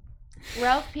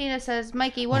 Ralph Pina says,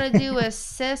 Mikey, what to do with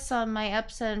sis on my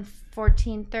Epson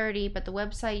 1430, but the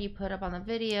website you put up on the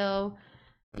video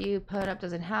you put up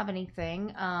doesn't have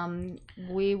anything.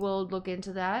 We will look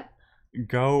into that.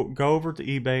 Go over to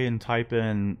eBay and type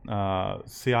in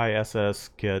CISS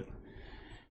kit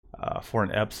for an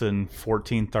Epson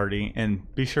 1430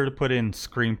 and be sure to put in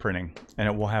screen printing and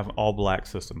it will have all black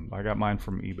system. I got mine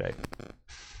from eBay.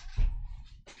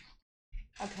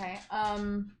 Okay.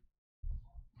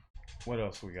 What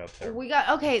else we got there?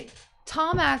 Okay,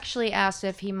 Tom actually asked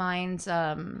if he minds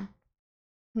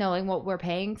knowing what we're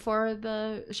paying for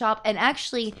the shop, and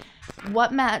actually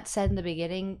what Matt said in the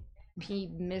beginning, he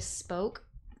misspoke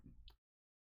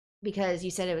because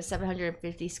you said it was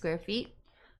 750 square feet.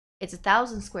 It's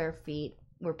 1,000 square feet.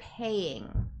 We're paying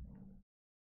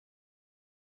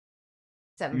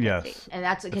 750. Yes. And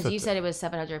that's because you said it was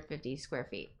 750 square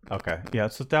feet. Okay. Yeah,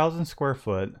 it's 1,000 square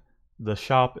foot. The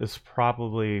shop is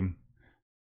probably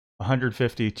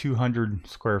 150, 200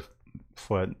 square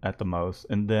foot at the most.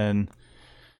 And then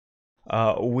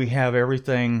we have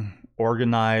everything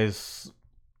organized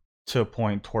to a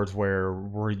point towards where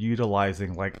we're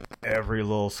utilizing like every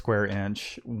little square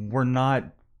inch. We're not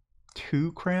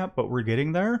too cramped, but we're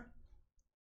getting there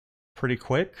pretty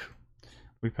quick.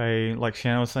 We pay, like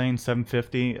Shannon was saying,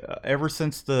 $750. Ever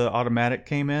since the automatic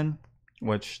came in,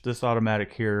 which this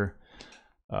automatic here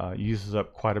uses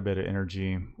up quite a bit of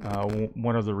energy.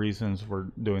 One of the reasons we're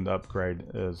doing the upgrade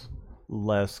is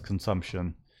less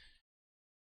consumption.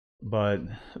 But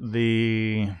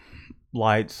the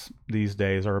lights these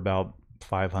days are about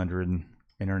 500,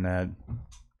 internet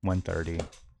 130,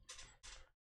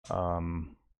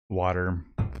 water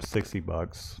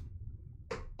 $60,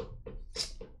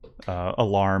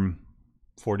 alarm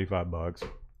 $45,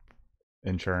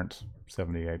 insurance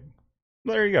 $78.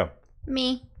 There you go.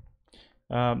 Me.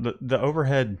 The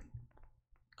overhead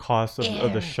cost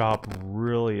of the shop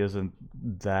really isn't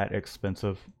that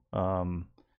expensive.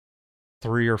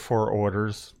 3 or 4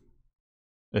 orders,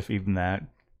 if even that,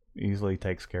 easily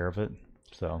takes care of it.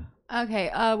 So Okay.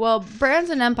 Well, Brands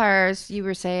and Empires, you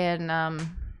were saying,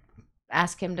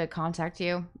 ask him to contact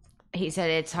you. He said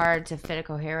it's hard to fit a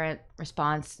coherent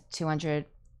response. 200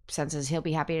 senses. He'll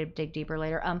be happy to dig deeper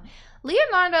later.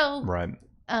 Leonardo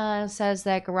right. says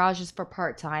that garage is for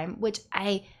part time, which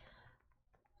I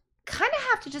kind of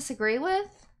have to disagree with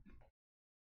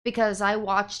because I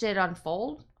watched it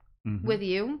unfold with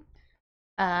you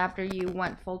after you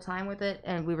went full time with it,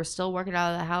 and we were still working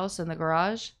out of the house in the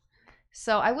garage.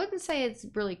 So I wouldn't say it's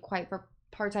really quite for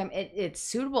part time. It's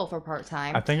suitable for part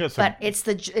time. I think it's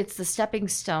the stepping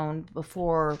stone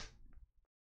before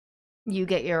you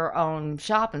get your own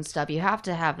shop and stuff. You have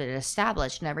to have it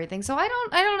established and everything. So I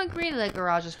don't agree that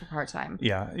garage is for part time.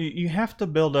 Yeah, you have to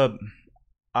build up.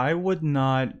 I would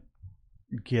not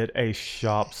get a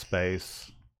shop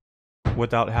space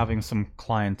without having some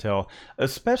clientele,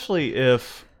 especially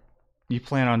if you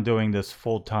plan on doing this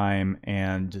full time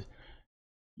and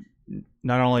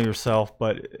not only yourself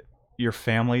but your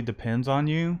family depends on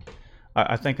you.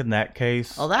 I think in that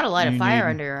case, that'll light a fire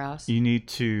under your house. You need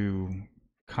to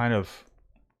kind of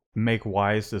make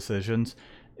wise decisions.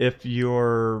 If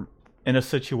you're in a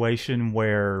situation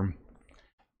where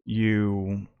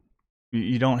you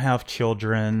don't have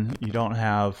children, you don't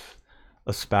have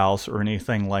a spouse or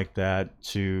anything like that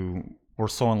where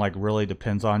someone like really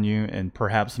depends on you, and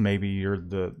perhaps maybe you're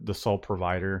the sole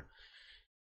provider,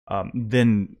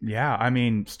 then yeah, I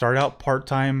mean, start out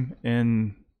part-time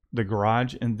in the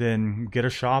garage and then get a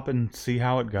shop and see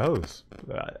how it goes.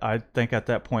 I think at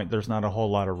that point there's not a whole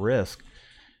lot of risk,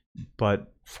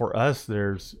 but for us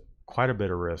there's quite a bit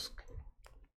of risk.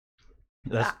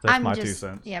 That's my 2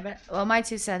 cents. Yeah, but my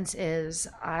 2 cents is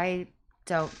I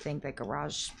don't think that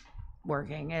garage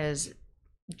working is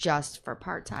just for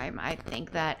part-time. I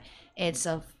think that it's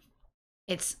a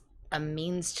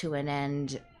means to an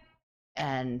end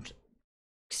and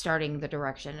starting the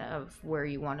direction of where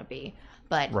you want to be.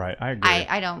 But right, I agree.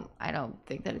 I don't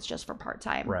think that it's just for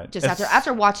part-time. Right. Just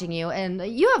after watching you, and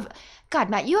you have, God,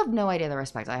 Matt, you have no idea the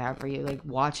respect I have for you. Like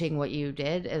watching what you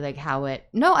did, and like how it.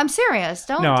 No, I'm serious.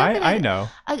 Don't. No, don't I know.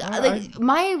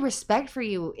 My respect for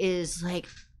you is like,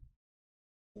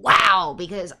 wow,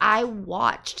 because I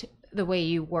watched the way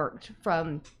you worked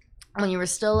from when you were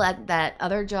still at that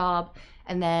other job.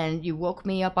 And then you woke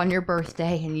me up on your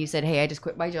birthday and you said, "Hey, I just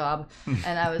quit my job."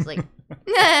 And I was like,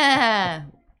 "Nah,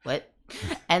 what?"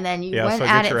 And then you went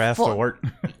at your it ass to work.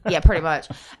 Yeah, pretty much.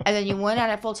 And then you went at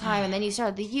it full time, and then you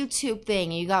started the YouTube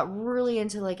thing, and you got really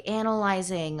into like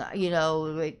analyzing,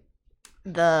 like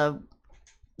the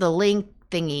link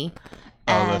thingy.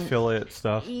 The affiliate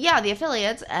stuff. Yeah, the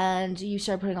affiliates, and you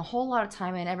started putting a whole lot of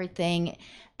time in everything.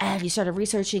 And you started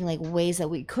researching like ways that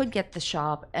we could get the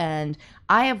shop. And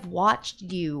I have watched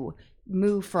you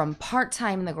move from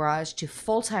part-time in the garage to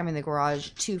full-time in the garage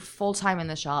to full-time in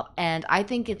the shop. And I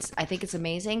think it's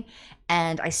amazing.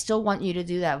 And I still want you to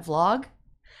do that vlog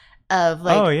of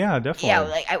like, oh yeah, definitely. Yeah,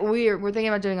 like we're thinking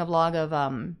about doing a vlog of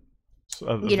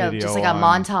just like a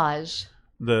montage.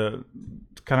 The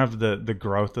kind of the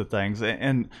growth of things.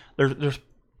 And there's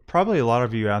probably a lot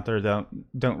of you out there that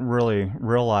don't really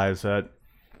realize that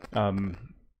when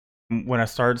I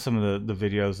started some of the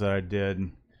videos that I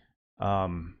did,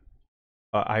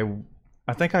 I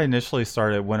think I initially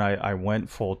started when I went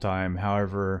full time.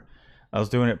 However, I was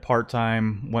doing it part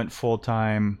time, went full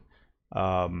time,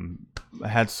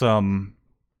 had some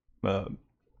a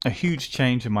huge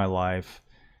change in my life,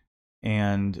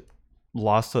 and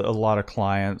lost a lot of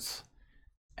clients.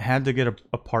 Had to get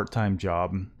a part time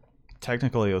job.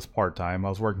 Technically, it was part time. I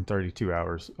was working 32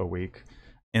 hours a week.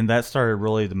 And that started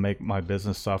really to make my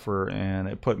business suffer, and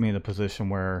it put me in a position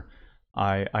where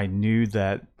I knew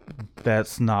that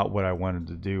that's not what I wanted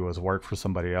to do, was work for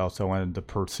somebody else. I wanted to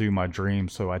pursue my dream,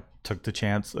 so I took the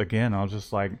chance again. I was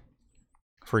just like,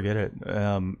 forget it.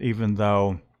 Even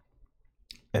though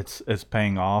it's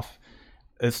paying off,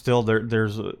 it's still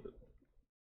there's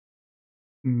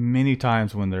many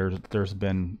times when there's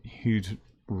been huge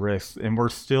risks, and we're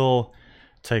still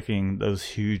taking those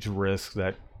huge risks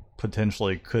that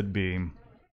potentially could be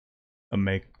a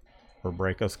make or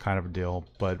break us kind of deal.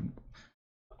 But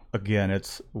again,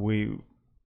 we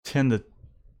tend to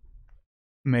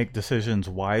make decisions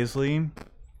wisely,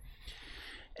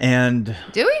 and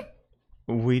Do we?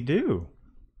 we do.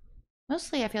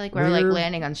 Mostly, I feel like we're like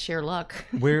landing on sheer luck.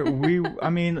 I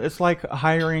mean, it's like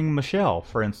hiring Michelle,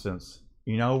 for instance.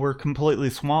 You know, we're completely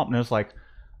swamped, and it's like,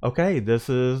 okay, this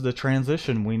is the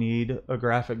transition. We need a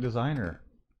graphic designer.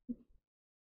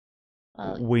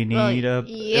 We need it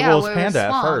was Panda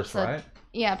at first, right?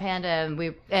 Yeah, Panda,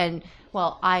 and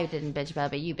well, I didn't bitch about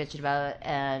it, but you bitched about it,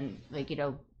 and like, you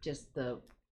know, just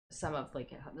some of like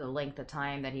the length of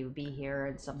time that he would be here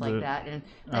and stuff like that, and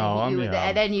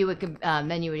then you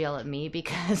would yell at me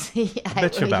because I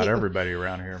bitch about everybody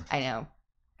around here. I know.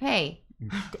 Hey,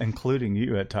 including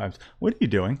you at times. What are you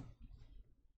doing?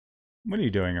 What are you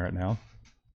doing right now?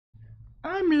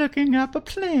 I'm looking up a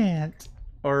plant.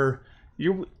 Or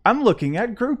I'm looking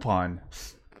at Groupon.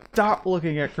 Stop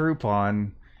looking at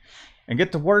Groupon and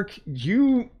get to work. I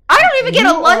don't even get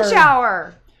a lunch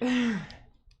hour.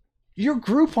 Your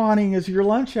Grouponing is your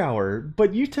lunch hour,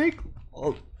 but you take.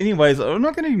 Anyways, I'm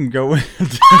not going to even go into 5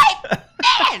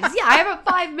 minutes. Yeah, I have a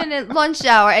 5-minute lunch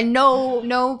hour and no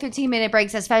 15-minute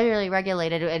breaks. That's federally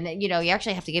regulated, and you know you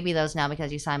actually have to give me those now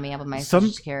because you signed me up with my Social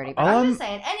Security. But I'm just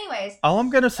saying, anyways. All I'm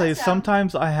going to say is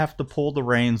sometimes I have to pull the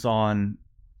reins on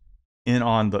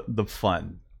the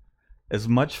fun. As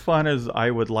much fun as I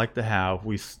would like to have,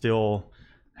 we still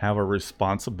have a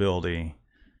responsibility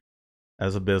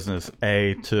as a business,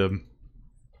 to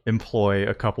employ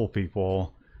a couple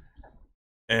people,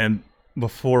 and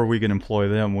before we can employ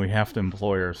them, we have to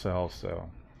employ ourselves. So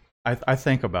I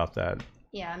think about that.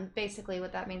 Yeah, and basically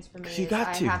what that means for me is I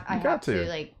have to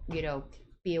like, you know,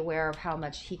 be aware of how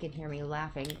much he can hear me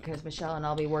laughing, because Michelle and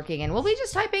I'll be working and we'll be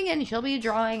just typing and she'll be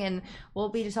drawing and we'll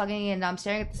be just talking and I'm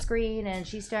staring at the screen and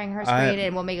she's staring at her screen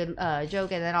and we'll make a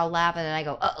joke and then I'll laugh and then I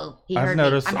go, he heard me.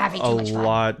 I'm having too much fun. A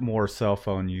lot more cell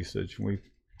phone usage. We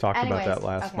talked about that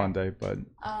last Monday, but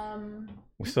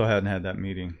we still hadn't had that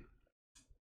meeting.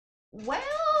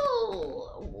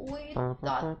 Well, we thought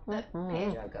that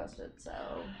Pedro ghosted, so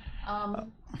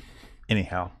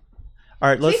anyhow. All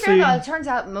right, let's see. It turns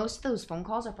out most of those phone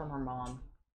calls are from her mom.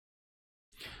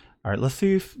 All right, let's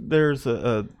see if there's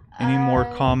any more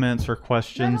comments or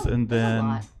questions, and then. A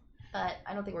lot, but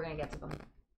I don't think we're gonna get to them.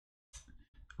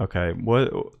 Okay,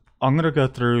 I'm gonna go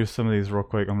through some of these real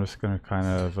quick. I'm just gonna kind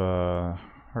of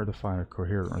hard to find a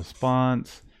coherent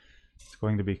response. It's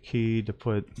going to be key to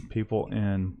put people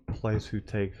in place who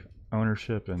take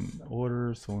ownership and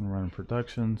orders. Someone running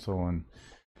production, someone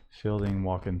fielding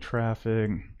walk-in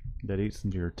traffic. That eats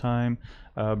into your time.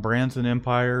 Brands and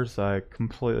empires, I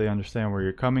completely understand where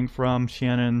you're coming from.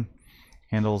 Shannon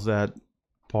handles that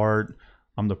part.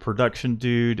 I'm the production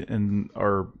dude and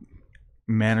our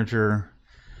manager.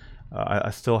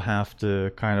 I still have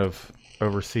to kind of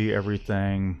oversee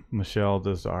everything. Michelle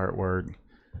does the artwork.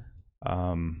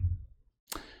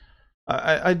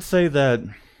 I'd say that,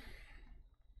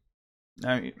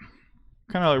 I mean,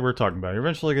 kind of like we're talking about, you're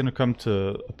eventually going to come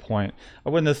to a point. I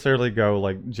wouldn't necessarily go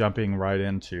like jumping right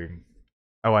into,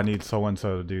 oh, I need so and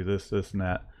so to do this, and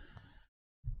that.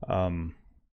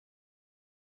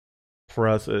 For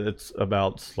us, it's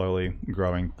about slowly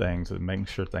growing things and making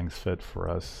sure things fit for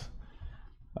us.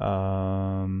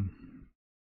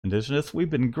 Indigenous, we've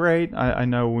been great. I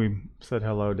know we said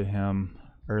hello to him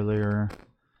earlier.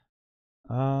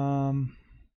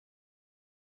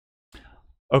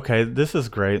 Okay, this is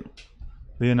great.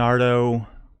 Leonardo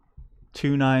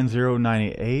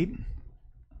 29098.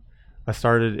 I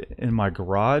started in my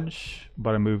garage,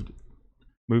 but I moved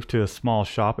to a small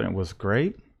shop and it was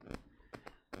great.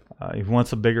 He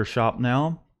wants a bigger shop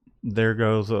now. There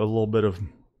goes a little bit of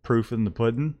proof in the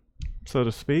pudding, so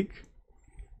to speak.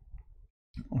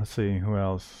 Let's see who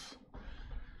else.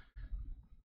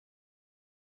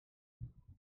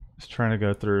 Just trying to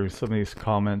go through some of these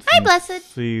comments. Hi, Blessed.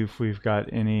 See if we've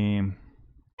got any.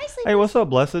 Hey, what's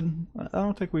up, Blessed? I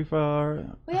don't think we've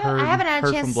heard I haven't had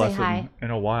a chance to say hi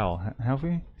in a while, have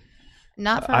we?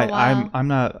 Not for a while. I'm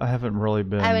not. I haven't really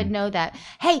been. I would know that.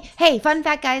 Hey! Fun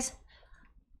fact, guys.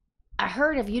 A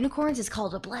herd of unicorns is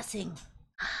called a blessing.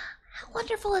 How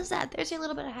wonderful is that? There's your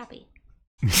little bit of happy.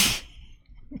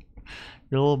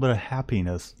 Your little bit of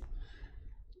happiness.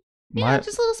 Yeah,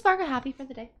 just a little spark of happy for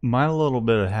the day. My little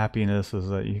bit of happiness is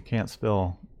that you can't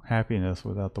spell happiness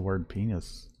without the word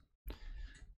penis.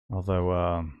 Although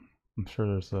I'm sure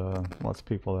there's lots of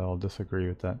people that will disagree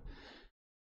with that.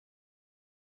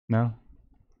 No,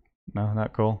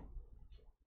 not cool.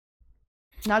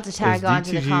 Not to Is tag on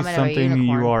to the DTG comment of a something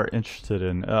unicorn. you are interested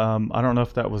in? I don't know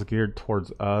if that was geared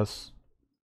towards us.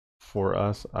 For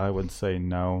us, I would say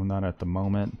no, not at the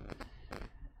moment.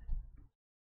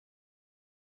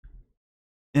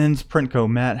 Ends Printco,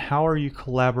 Matt, how are you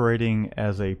collaborating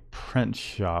as a print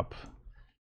shop?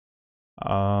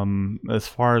 As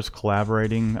far as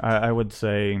collaborating, I would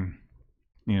say,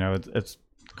 it's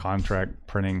contract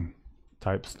printing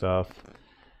type stuff.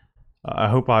 I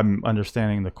hope I'm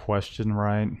understanding the question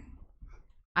right.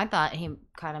 I thought he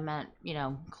kind of meant,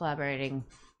 collaborating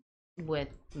with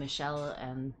Michelle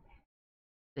and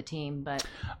the team, but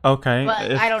Okay, but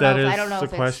if I don't that know. is I don't know the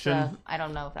if question, it's I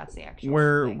don't know if that's the actual.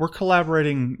 we're thing. we're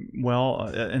collaborating well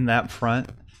in that front.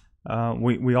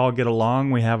 We all get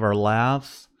along. We have our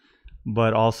laughs,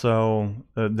 but also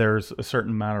there's a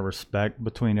certain amount of respect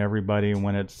between everybody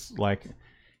when it's like,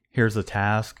 here's a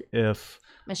task. If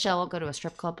Michelle will go to a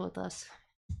strip club with us.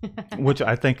 which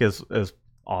I think is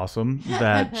awesome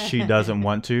that she doesn't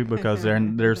want to, because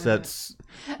there's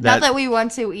Not that we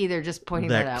want to either. Just pointing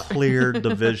that out. clear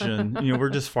division. We're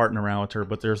just farting around with her,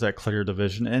 but there's that clear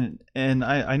division, and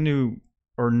I knew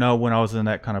or know when I was in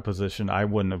that kind of position, I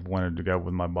wouldn't have wanted to go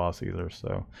with my boss either.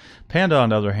 So Panda, on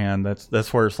the other hand,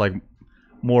 that's where it's like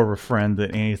more of a friend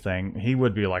than anything. He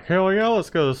would be like, hell yeah, let's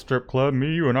go to the strip club.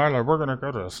 Me, you, and I, we're gonna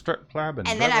go to a strip club,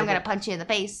 And then I'm gonna punch you in the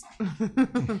face.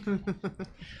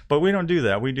 But we don't do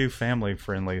that. We do family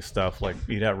friendly stuff like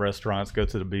eat at restaurants, go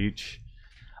to the beach,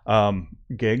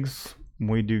 gigs.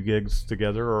 We do gigs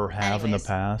together or have in the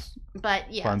past.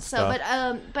 But yeah, Fun so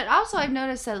stuff. but also I've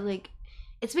noticed that like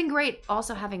it's been great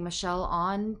also having Michelle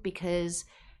on because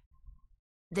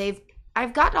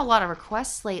I've gotten a lot of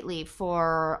requests lately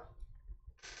for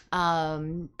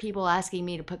people asking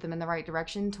me to put them in the right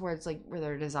direction towards like where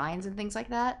their designs and things like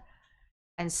that.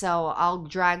 And so I'll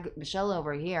drag Michelle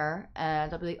over here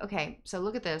and I'll be like, okay, so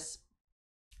look at this.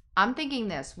 I'm thinking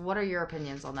this. What are your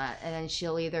opinions on that? And then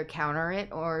she'll either counter it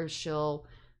or she'll,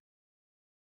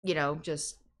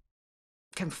 just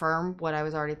confirm what I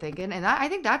was already thinking. And I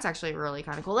think that's actually really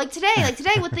kind of cool. Like today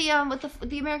with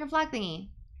the American flag thingy,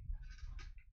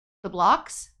 the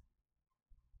blocks.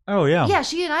 Oh yeah. Yeah,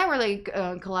 she and I were like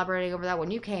collaborating over that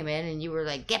when you came in, and you were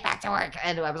like, "Get back to work,"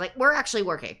 and I was like, "We're actually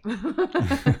working."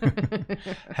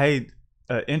 Hey,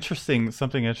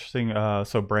 something interesting.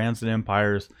 So Brands and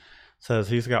Empires says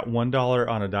he's got $1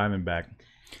 on a Diamondback.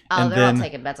 Oh, And they're all then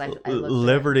taking bets. I looked at it.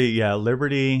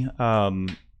 Liberty.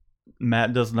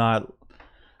 Matt does not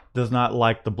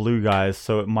like the blue guys,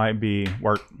 so it might be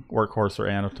Workhorse or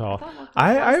Anatol.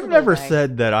 I've never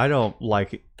said that I don't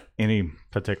like any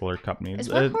particular company. Is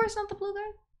Workhorse not the blue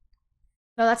guy?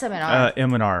 No, that's M&R.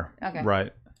 M&R. Okay.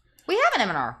 Right. We have an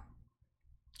M&R.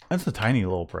 That's a tiny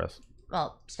little press.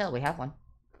 Well, still, we have one.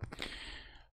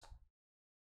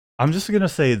 I'm just going to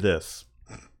say this.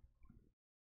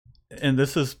 And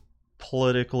this is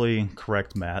politically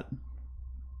correct, Matt.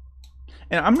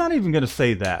 And I'm not even going to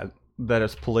say that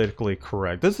it's politically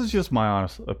correct. This is just my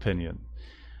honest opinion.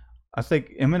 I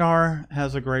think M&R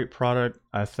has a great product.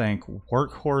 I think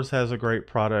Workhorse has a great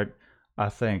product. I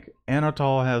think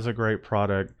Anatol has a great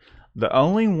product. The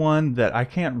only one that I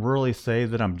can't really say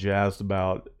that I'm jazzed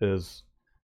about is,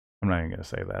 I'm not even going to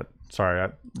say that.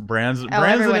 Sorry. Brands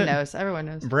everyone knows. Everyone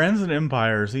knows. Brands and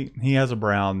Empires, he has a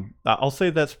brown. I'll say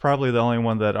that's probably the only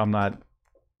one that I'm not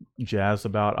jazzed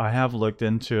about. I have looked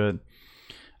into it.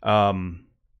 And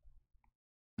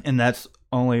that's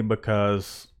only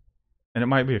because, and it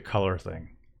might be a color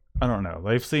thing. I don't know.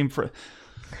 They've seen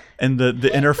and the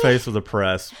interface of the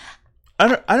press.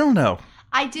 I don't know.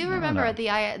 I do remember at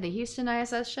the Houston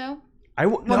ISS show.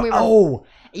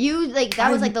 You like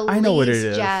that was like the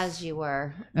least jazz you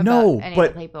were about any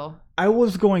of the people. I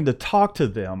was going to talk to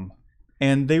them,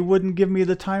 and they wouldn't give me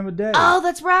the time of day. Oh,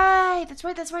 that's right.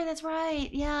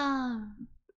 Yeah.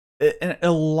 And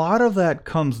a lot of that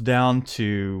comes down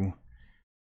to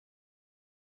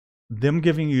them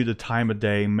giving you the time of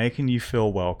day, making you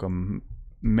feel welcome,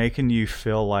 making you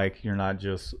feel like you're not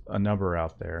just a number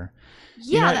out there.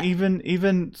 Yeah.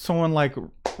 Even someone like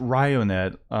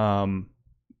Ryonet,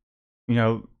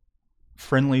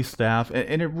 friendly staff,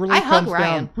 and it really comes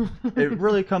down. It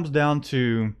really comes down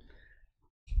to,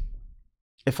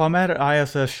 if I'm at an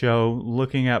ISS show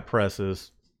looking at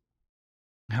presses,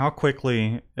 how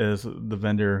quickly is the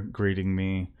vendor greeting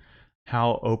me?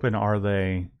 How open are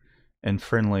they and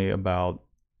friendly about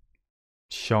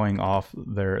showing off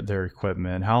their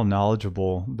equipment? How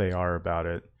knowledgeable they are about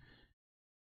it?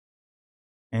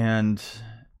 And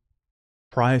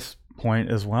price point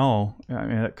as well. I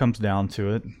mean, it comes down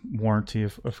to it. Warranty,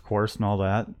 of course, and all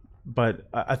that. But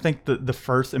I think the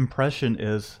first impression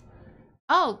is...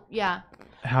 Oh, yeah.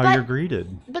 how But- you're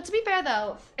greeted. But to be fair,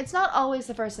 though, it's not always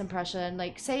the first impression.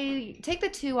 Like, say, take the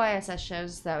 2 ISS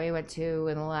shows that we went to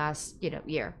in the last,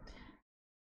 year.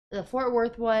 The Fort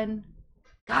Worth one,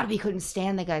 God, we couldn't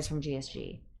stand the guys from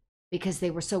GSG because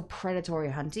they were so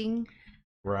predatory hunting.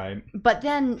 Right. But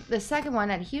then the second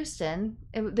one at Houston,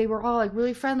 they were all like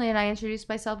really friendly, and I introduced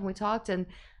myself and we talked, and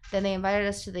then they invited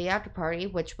us to the after party,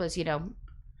 which was,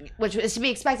 which was to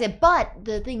be expected. But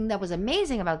the thing that was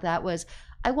amazing about that was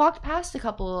I walked past a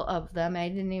couple of them and I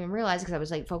didn't even realize because I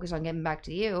was like focused on getting back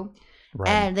to you. Right.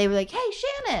 And they were like, "Hey,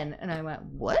 Shannon," and I went,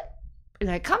 "What?" And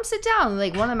I come sit down. And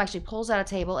like one of them actually pulls out a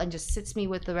table and just sits me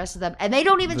with the rest of them, and they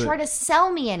don't even try to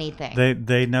sell me anything.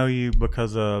 They know you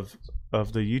because of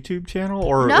the YouTube channel,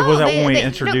 or No, was that when we they-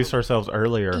 introduced ourselves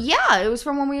earlier? Yeah, it was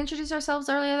from when we introduced ourselves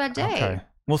earlier that day. Okay.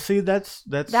 Well, see, that's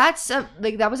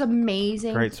That was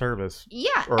amazing. great service.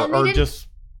 Yeah, Or, and they or didn't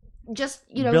just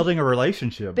building building a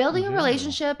relationship. building a Yeah.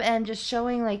 relationship and just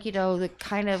showing the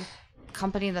kind of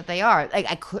company that they are. Like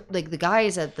I could the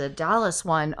guys at the Dallas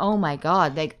one. Oh my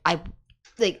God! I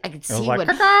could see It was like, what.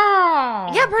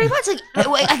 "Caw!" Yeah, pretty much.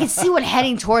 Like I could see one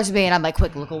heading towards me, and I'm like,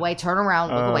 "Quick, look away, turn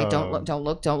around, look away, don't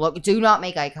look, don't look, do not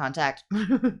make eye contact,"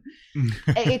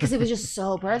 because it was just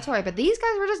so predatory. But these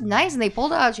guys were just nice, and they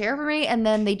pulled out a chair for me, and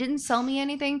then they didn't sell me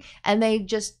anything, and they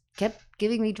just kept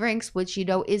giving me drinks, which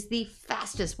is the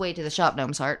fastest way to the shop,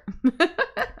 Gnome's Heart.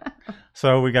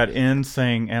 So we got N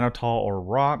saying Anatol or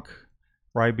Rock.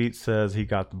 Rybeat says he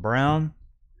got the brown.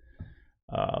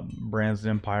 Brands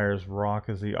and Empire's Rock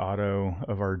is the auto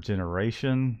of our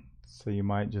generation, so you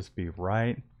might just be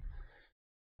right.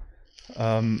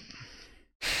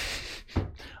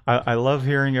 I love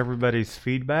hearing everybody's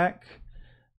feedback.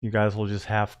 You guys will just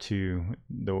have to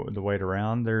the wait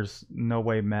around. There's no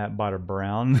way Matt bought a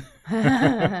brown.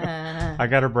 I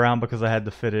got a brown because I had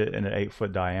to fit it in an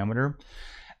 8-foot diameter.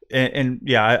 And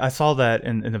yeah, I saw that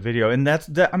in the video, and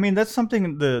that's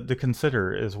something to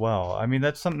consider as well. I mean,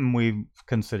 that's something we've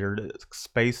considered.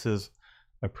 Space is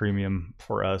a premium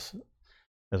for us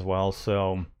as well.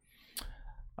 So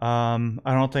I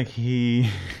don't think he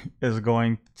is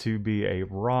going to be a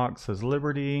Rock, says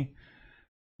Liberty.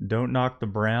 Don't knock the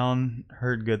brown.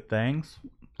 Heard good things.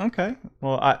 Okay.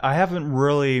 Well, I haven't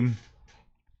really.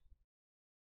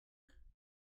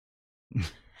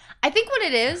 I think what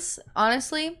it is,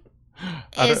 honestly,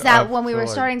 is that when we were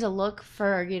starting to look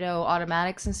for,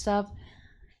 automatics and stuff,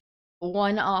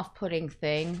 one off-putting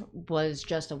thing was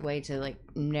just a way to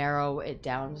narrow it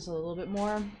down just a little bit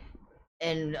more.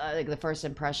 And the first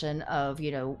impression of,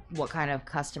 what kind of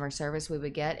customer service we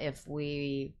would get if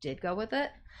we did go with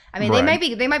it. I mean, Right.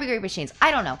 they might be great machines.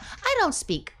 I don't know. I don't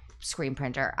speak screen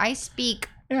printer. I speak.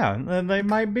 Yeah, they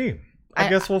might be. I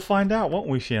guess we'll find out, won't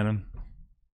we, Shannon?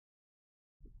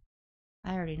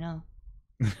 I already know.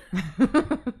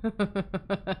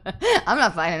 I'm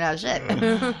not finding out shit.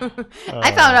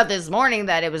 I found out this morning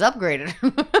that it was upgraded.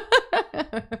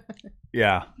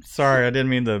 Yeah. Sorry, I didn't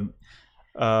mean to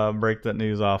break that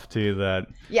news off to you.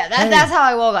 That's how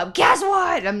I woke up. Guess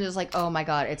what? I'm just like, oh my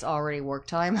God, it's already work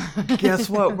time. Guess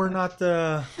what? We're not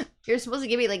the. You're supposed to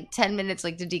give me 10 minutes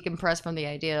to decompress from the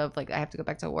idea of I have to go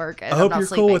back to work. And I I'm hope not you're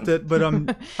sleeping. cool with it, but I'm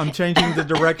changing the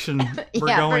direction we're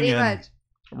going pretty in. much.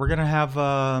 We're gonna have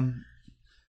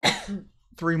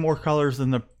 3 more colors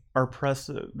than our press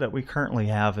that we currently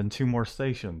have, and 2 more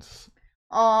stations.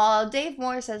 Oh, Dave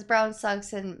Moore says Brown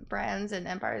sucks and Brands and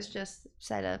Empires just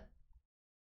said a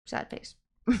sad face.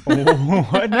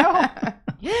 What now?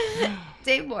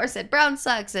 Dave Moore said Brown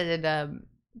sucks and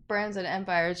Brands and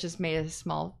Empires just made a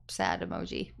small sad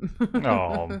emoji.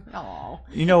 Oh. Oh.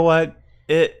 You know what?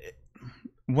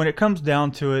 When it comes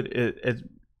down to it,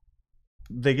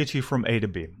 they get you from A to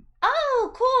B.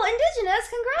 Oh, cool! Indigenous,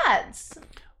 congrats!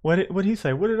 What did he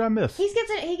say? What did I miss? He's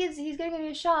getting a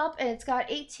new shop, and it's got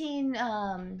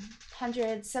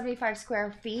 1,875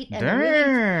 square feet. And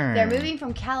they're moving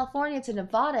from California to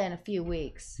Nevada in a few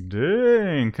weeks.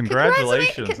 Dang!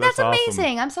 Congratulations! That's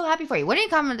amazing! Awesome. I'm so happy for you. When are you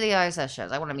coming to the ISS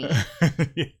shows? I want to meet you.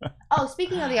 Yeah. Oh,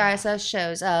 speaking of the ISS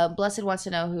shows, Blessed wants to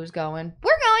know who's going.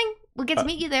 We're going. We'll get to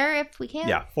meet you there if we can.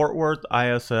 Yeah, Fort Worth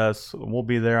ISS will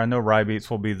be there. I know Rybeats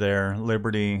will be there.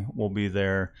 Liberty will be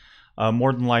there.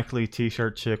 More than likely,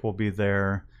 T-shirt Chick will be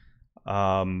there.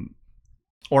 Orange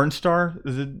Star,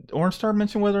 is it Orange Star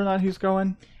mentioned whether or not he's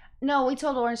going? No, we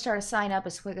told Orange Star to sign up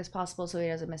as quick as possible so he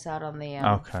doesn't miss out on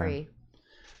the free.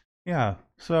 Yeah,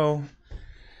 so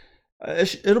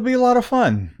it'll be a lot of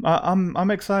fun.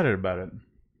 I'm excited about it.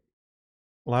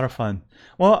 A lot of fun.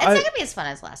 Well, it's not gonna be as fun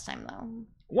as last time though.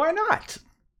 Why not?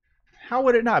 How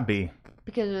would it not be?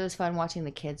 Because it was fun watching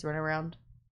the kids run around,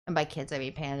 and by kids I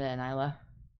mean Panda and Isla.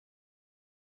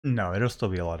 No, it'll still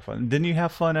be a lot of fun. Didn't you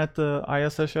have fun at the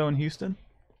ISS show in Houston?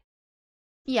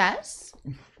 Yes.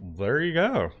 There you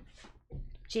go.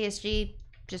 GSG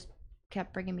just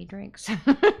kept bringing me drinks.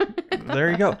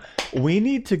 There you go. We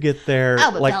need to get there.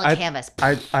 Oh, but Bella Canvas.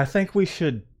 I think we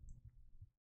should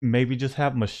maybe just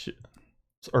have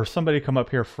or somebody come up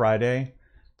here Friday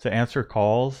to answer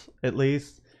calls at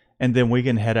least, and then we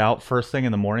can head out first thing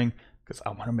in the morning because I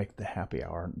want to make the happy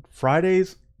hour.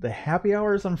 Fridays, the happy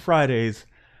hours on Fridays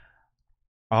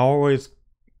are always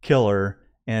killer,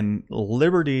 and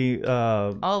Liberty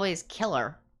Always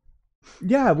killer.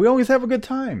 yeah, we always have a good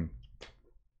time.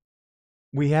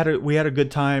 We had a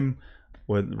good time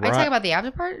with Are you talking about the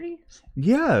after party?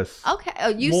 Yes. Okay. Oh,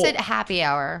 you said happy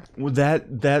hour. Well,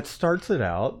 that starts it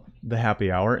out, the happy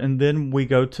hour, and then we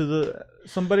go to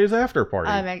somebody's after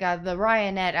party. Oh my god, the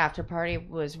Ryanette after party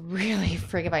was really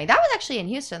freaking funny. That was actually in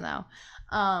Houston though.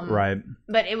 Right.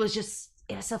 But it was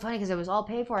so funny because it was all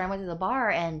paid for. I went to the bar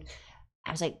and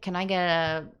I was like, "Can I get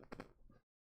a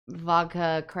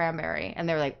vodka cranberry?" And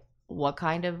they were like, "What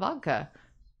kind of vodka?"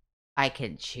 I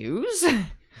could choose. And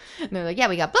they're like, "Yeah,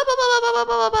 we got blah blah blah blah blah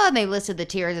blah blah," and they listed the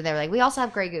tiers, and they were like, "We also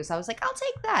have Grey Goose." I was like, "I'll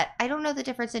take that." I don't know the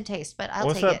difference in taste, but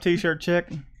I'll take it. What's up, T-shirt chick?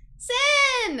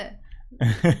 Sin.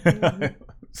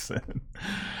 Sin.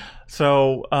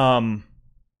 So,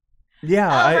 yeah,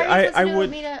 I would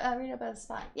meet up at the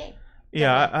spot. Yay.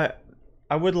 Yeah,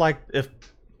 I would like, if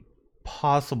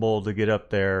possible, to get up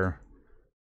there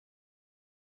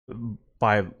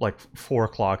by like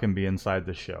 4:00 and be inside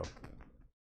the show.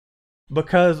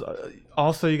 Because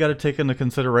also you got to take into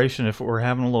consideration if we're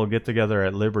having a little get together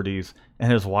at Liberty's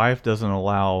and his wife doesn't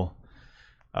allow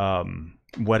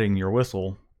wetting your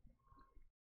whistle,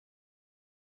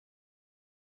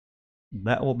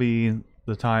 that will be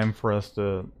the time for us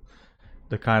to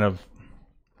kind of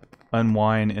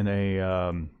unwind in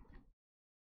a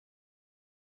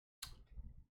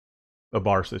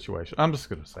bar situation. I'm just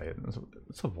gonna say it.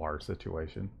 It's a bar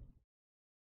situation.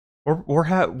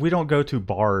 We don't go to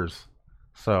bars.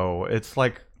 So it's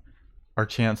like our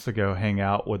chance to go hang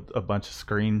out with a bunch of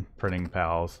screen printing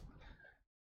pals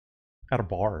at a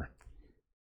bar.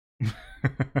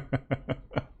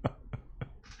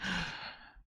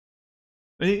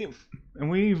 And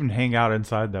we even hang out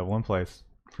inside that one place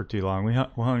for too long. We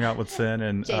hung out with Sin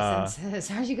and Jason says,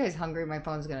 "Are you guys hungry? My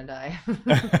phone's gonna die."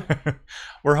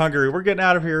 We're hungry. We're getting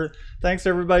out of here. Thanks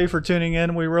everybody for tuning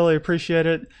in. We really appreciate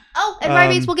it. Oh, and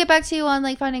Rybeats, we'll get back to you on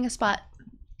like finding a spot.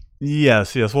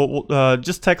 Yes. We'll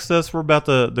just text us. We're about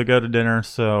to go to dinner.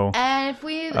 So, and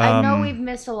if I know we've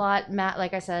missed a lot. Matt,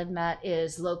 like I said, Matt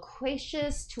is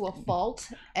loquacious to a fault.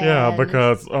 And yeah,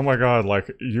 because oh my god,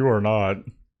 like you are not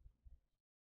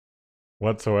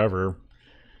whatsoever.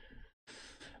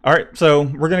 All right, so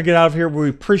we're gonna get out of here. We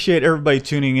appreciate everybody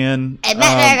tuning in. And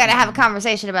Matt and I are gonna have a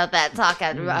conversation about that talk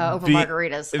over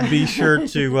margaritas. Be sure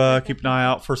to keep an eye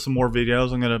out for some more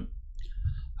videos. I'm gonna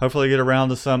hopefully get around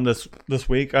to some this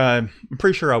week. I'm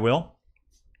pretty sure I will.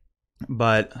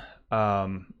 But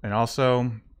and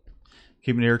also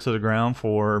keep an ear to the ground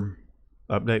for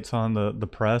updates on the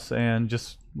press and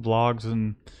just vlogs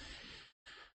and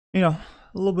a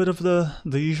little bit of the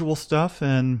usual stuff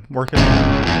and working on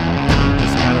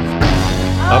just kind of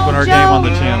upping our game on the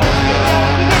channel.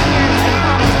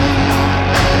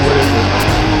 What is it?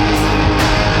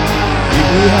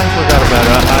 We haven't forgot about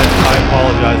it. I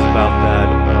apologize about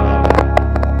that.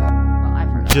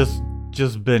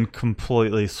 Just been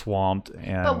completely swamped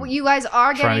and. But you guys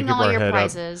are getting all your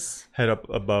prizes. Head up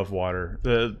above water.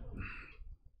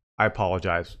 I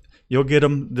apologize. You'll get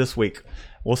them this week.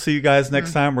 We'll see you guys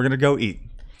next time. We're gonna go eat.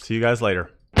 See you guys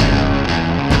later.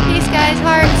 Peace, guys.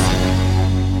 Hearts.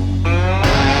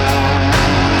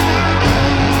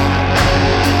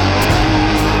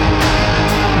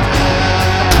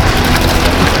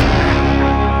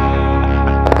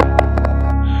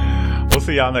 We'll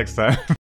see y'all next time.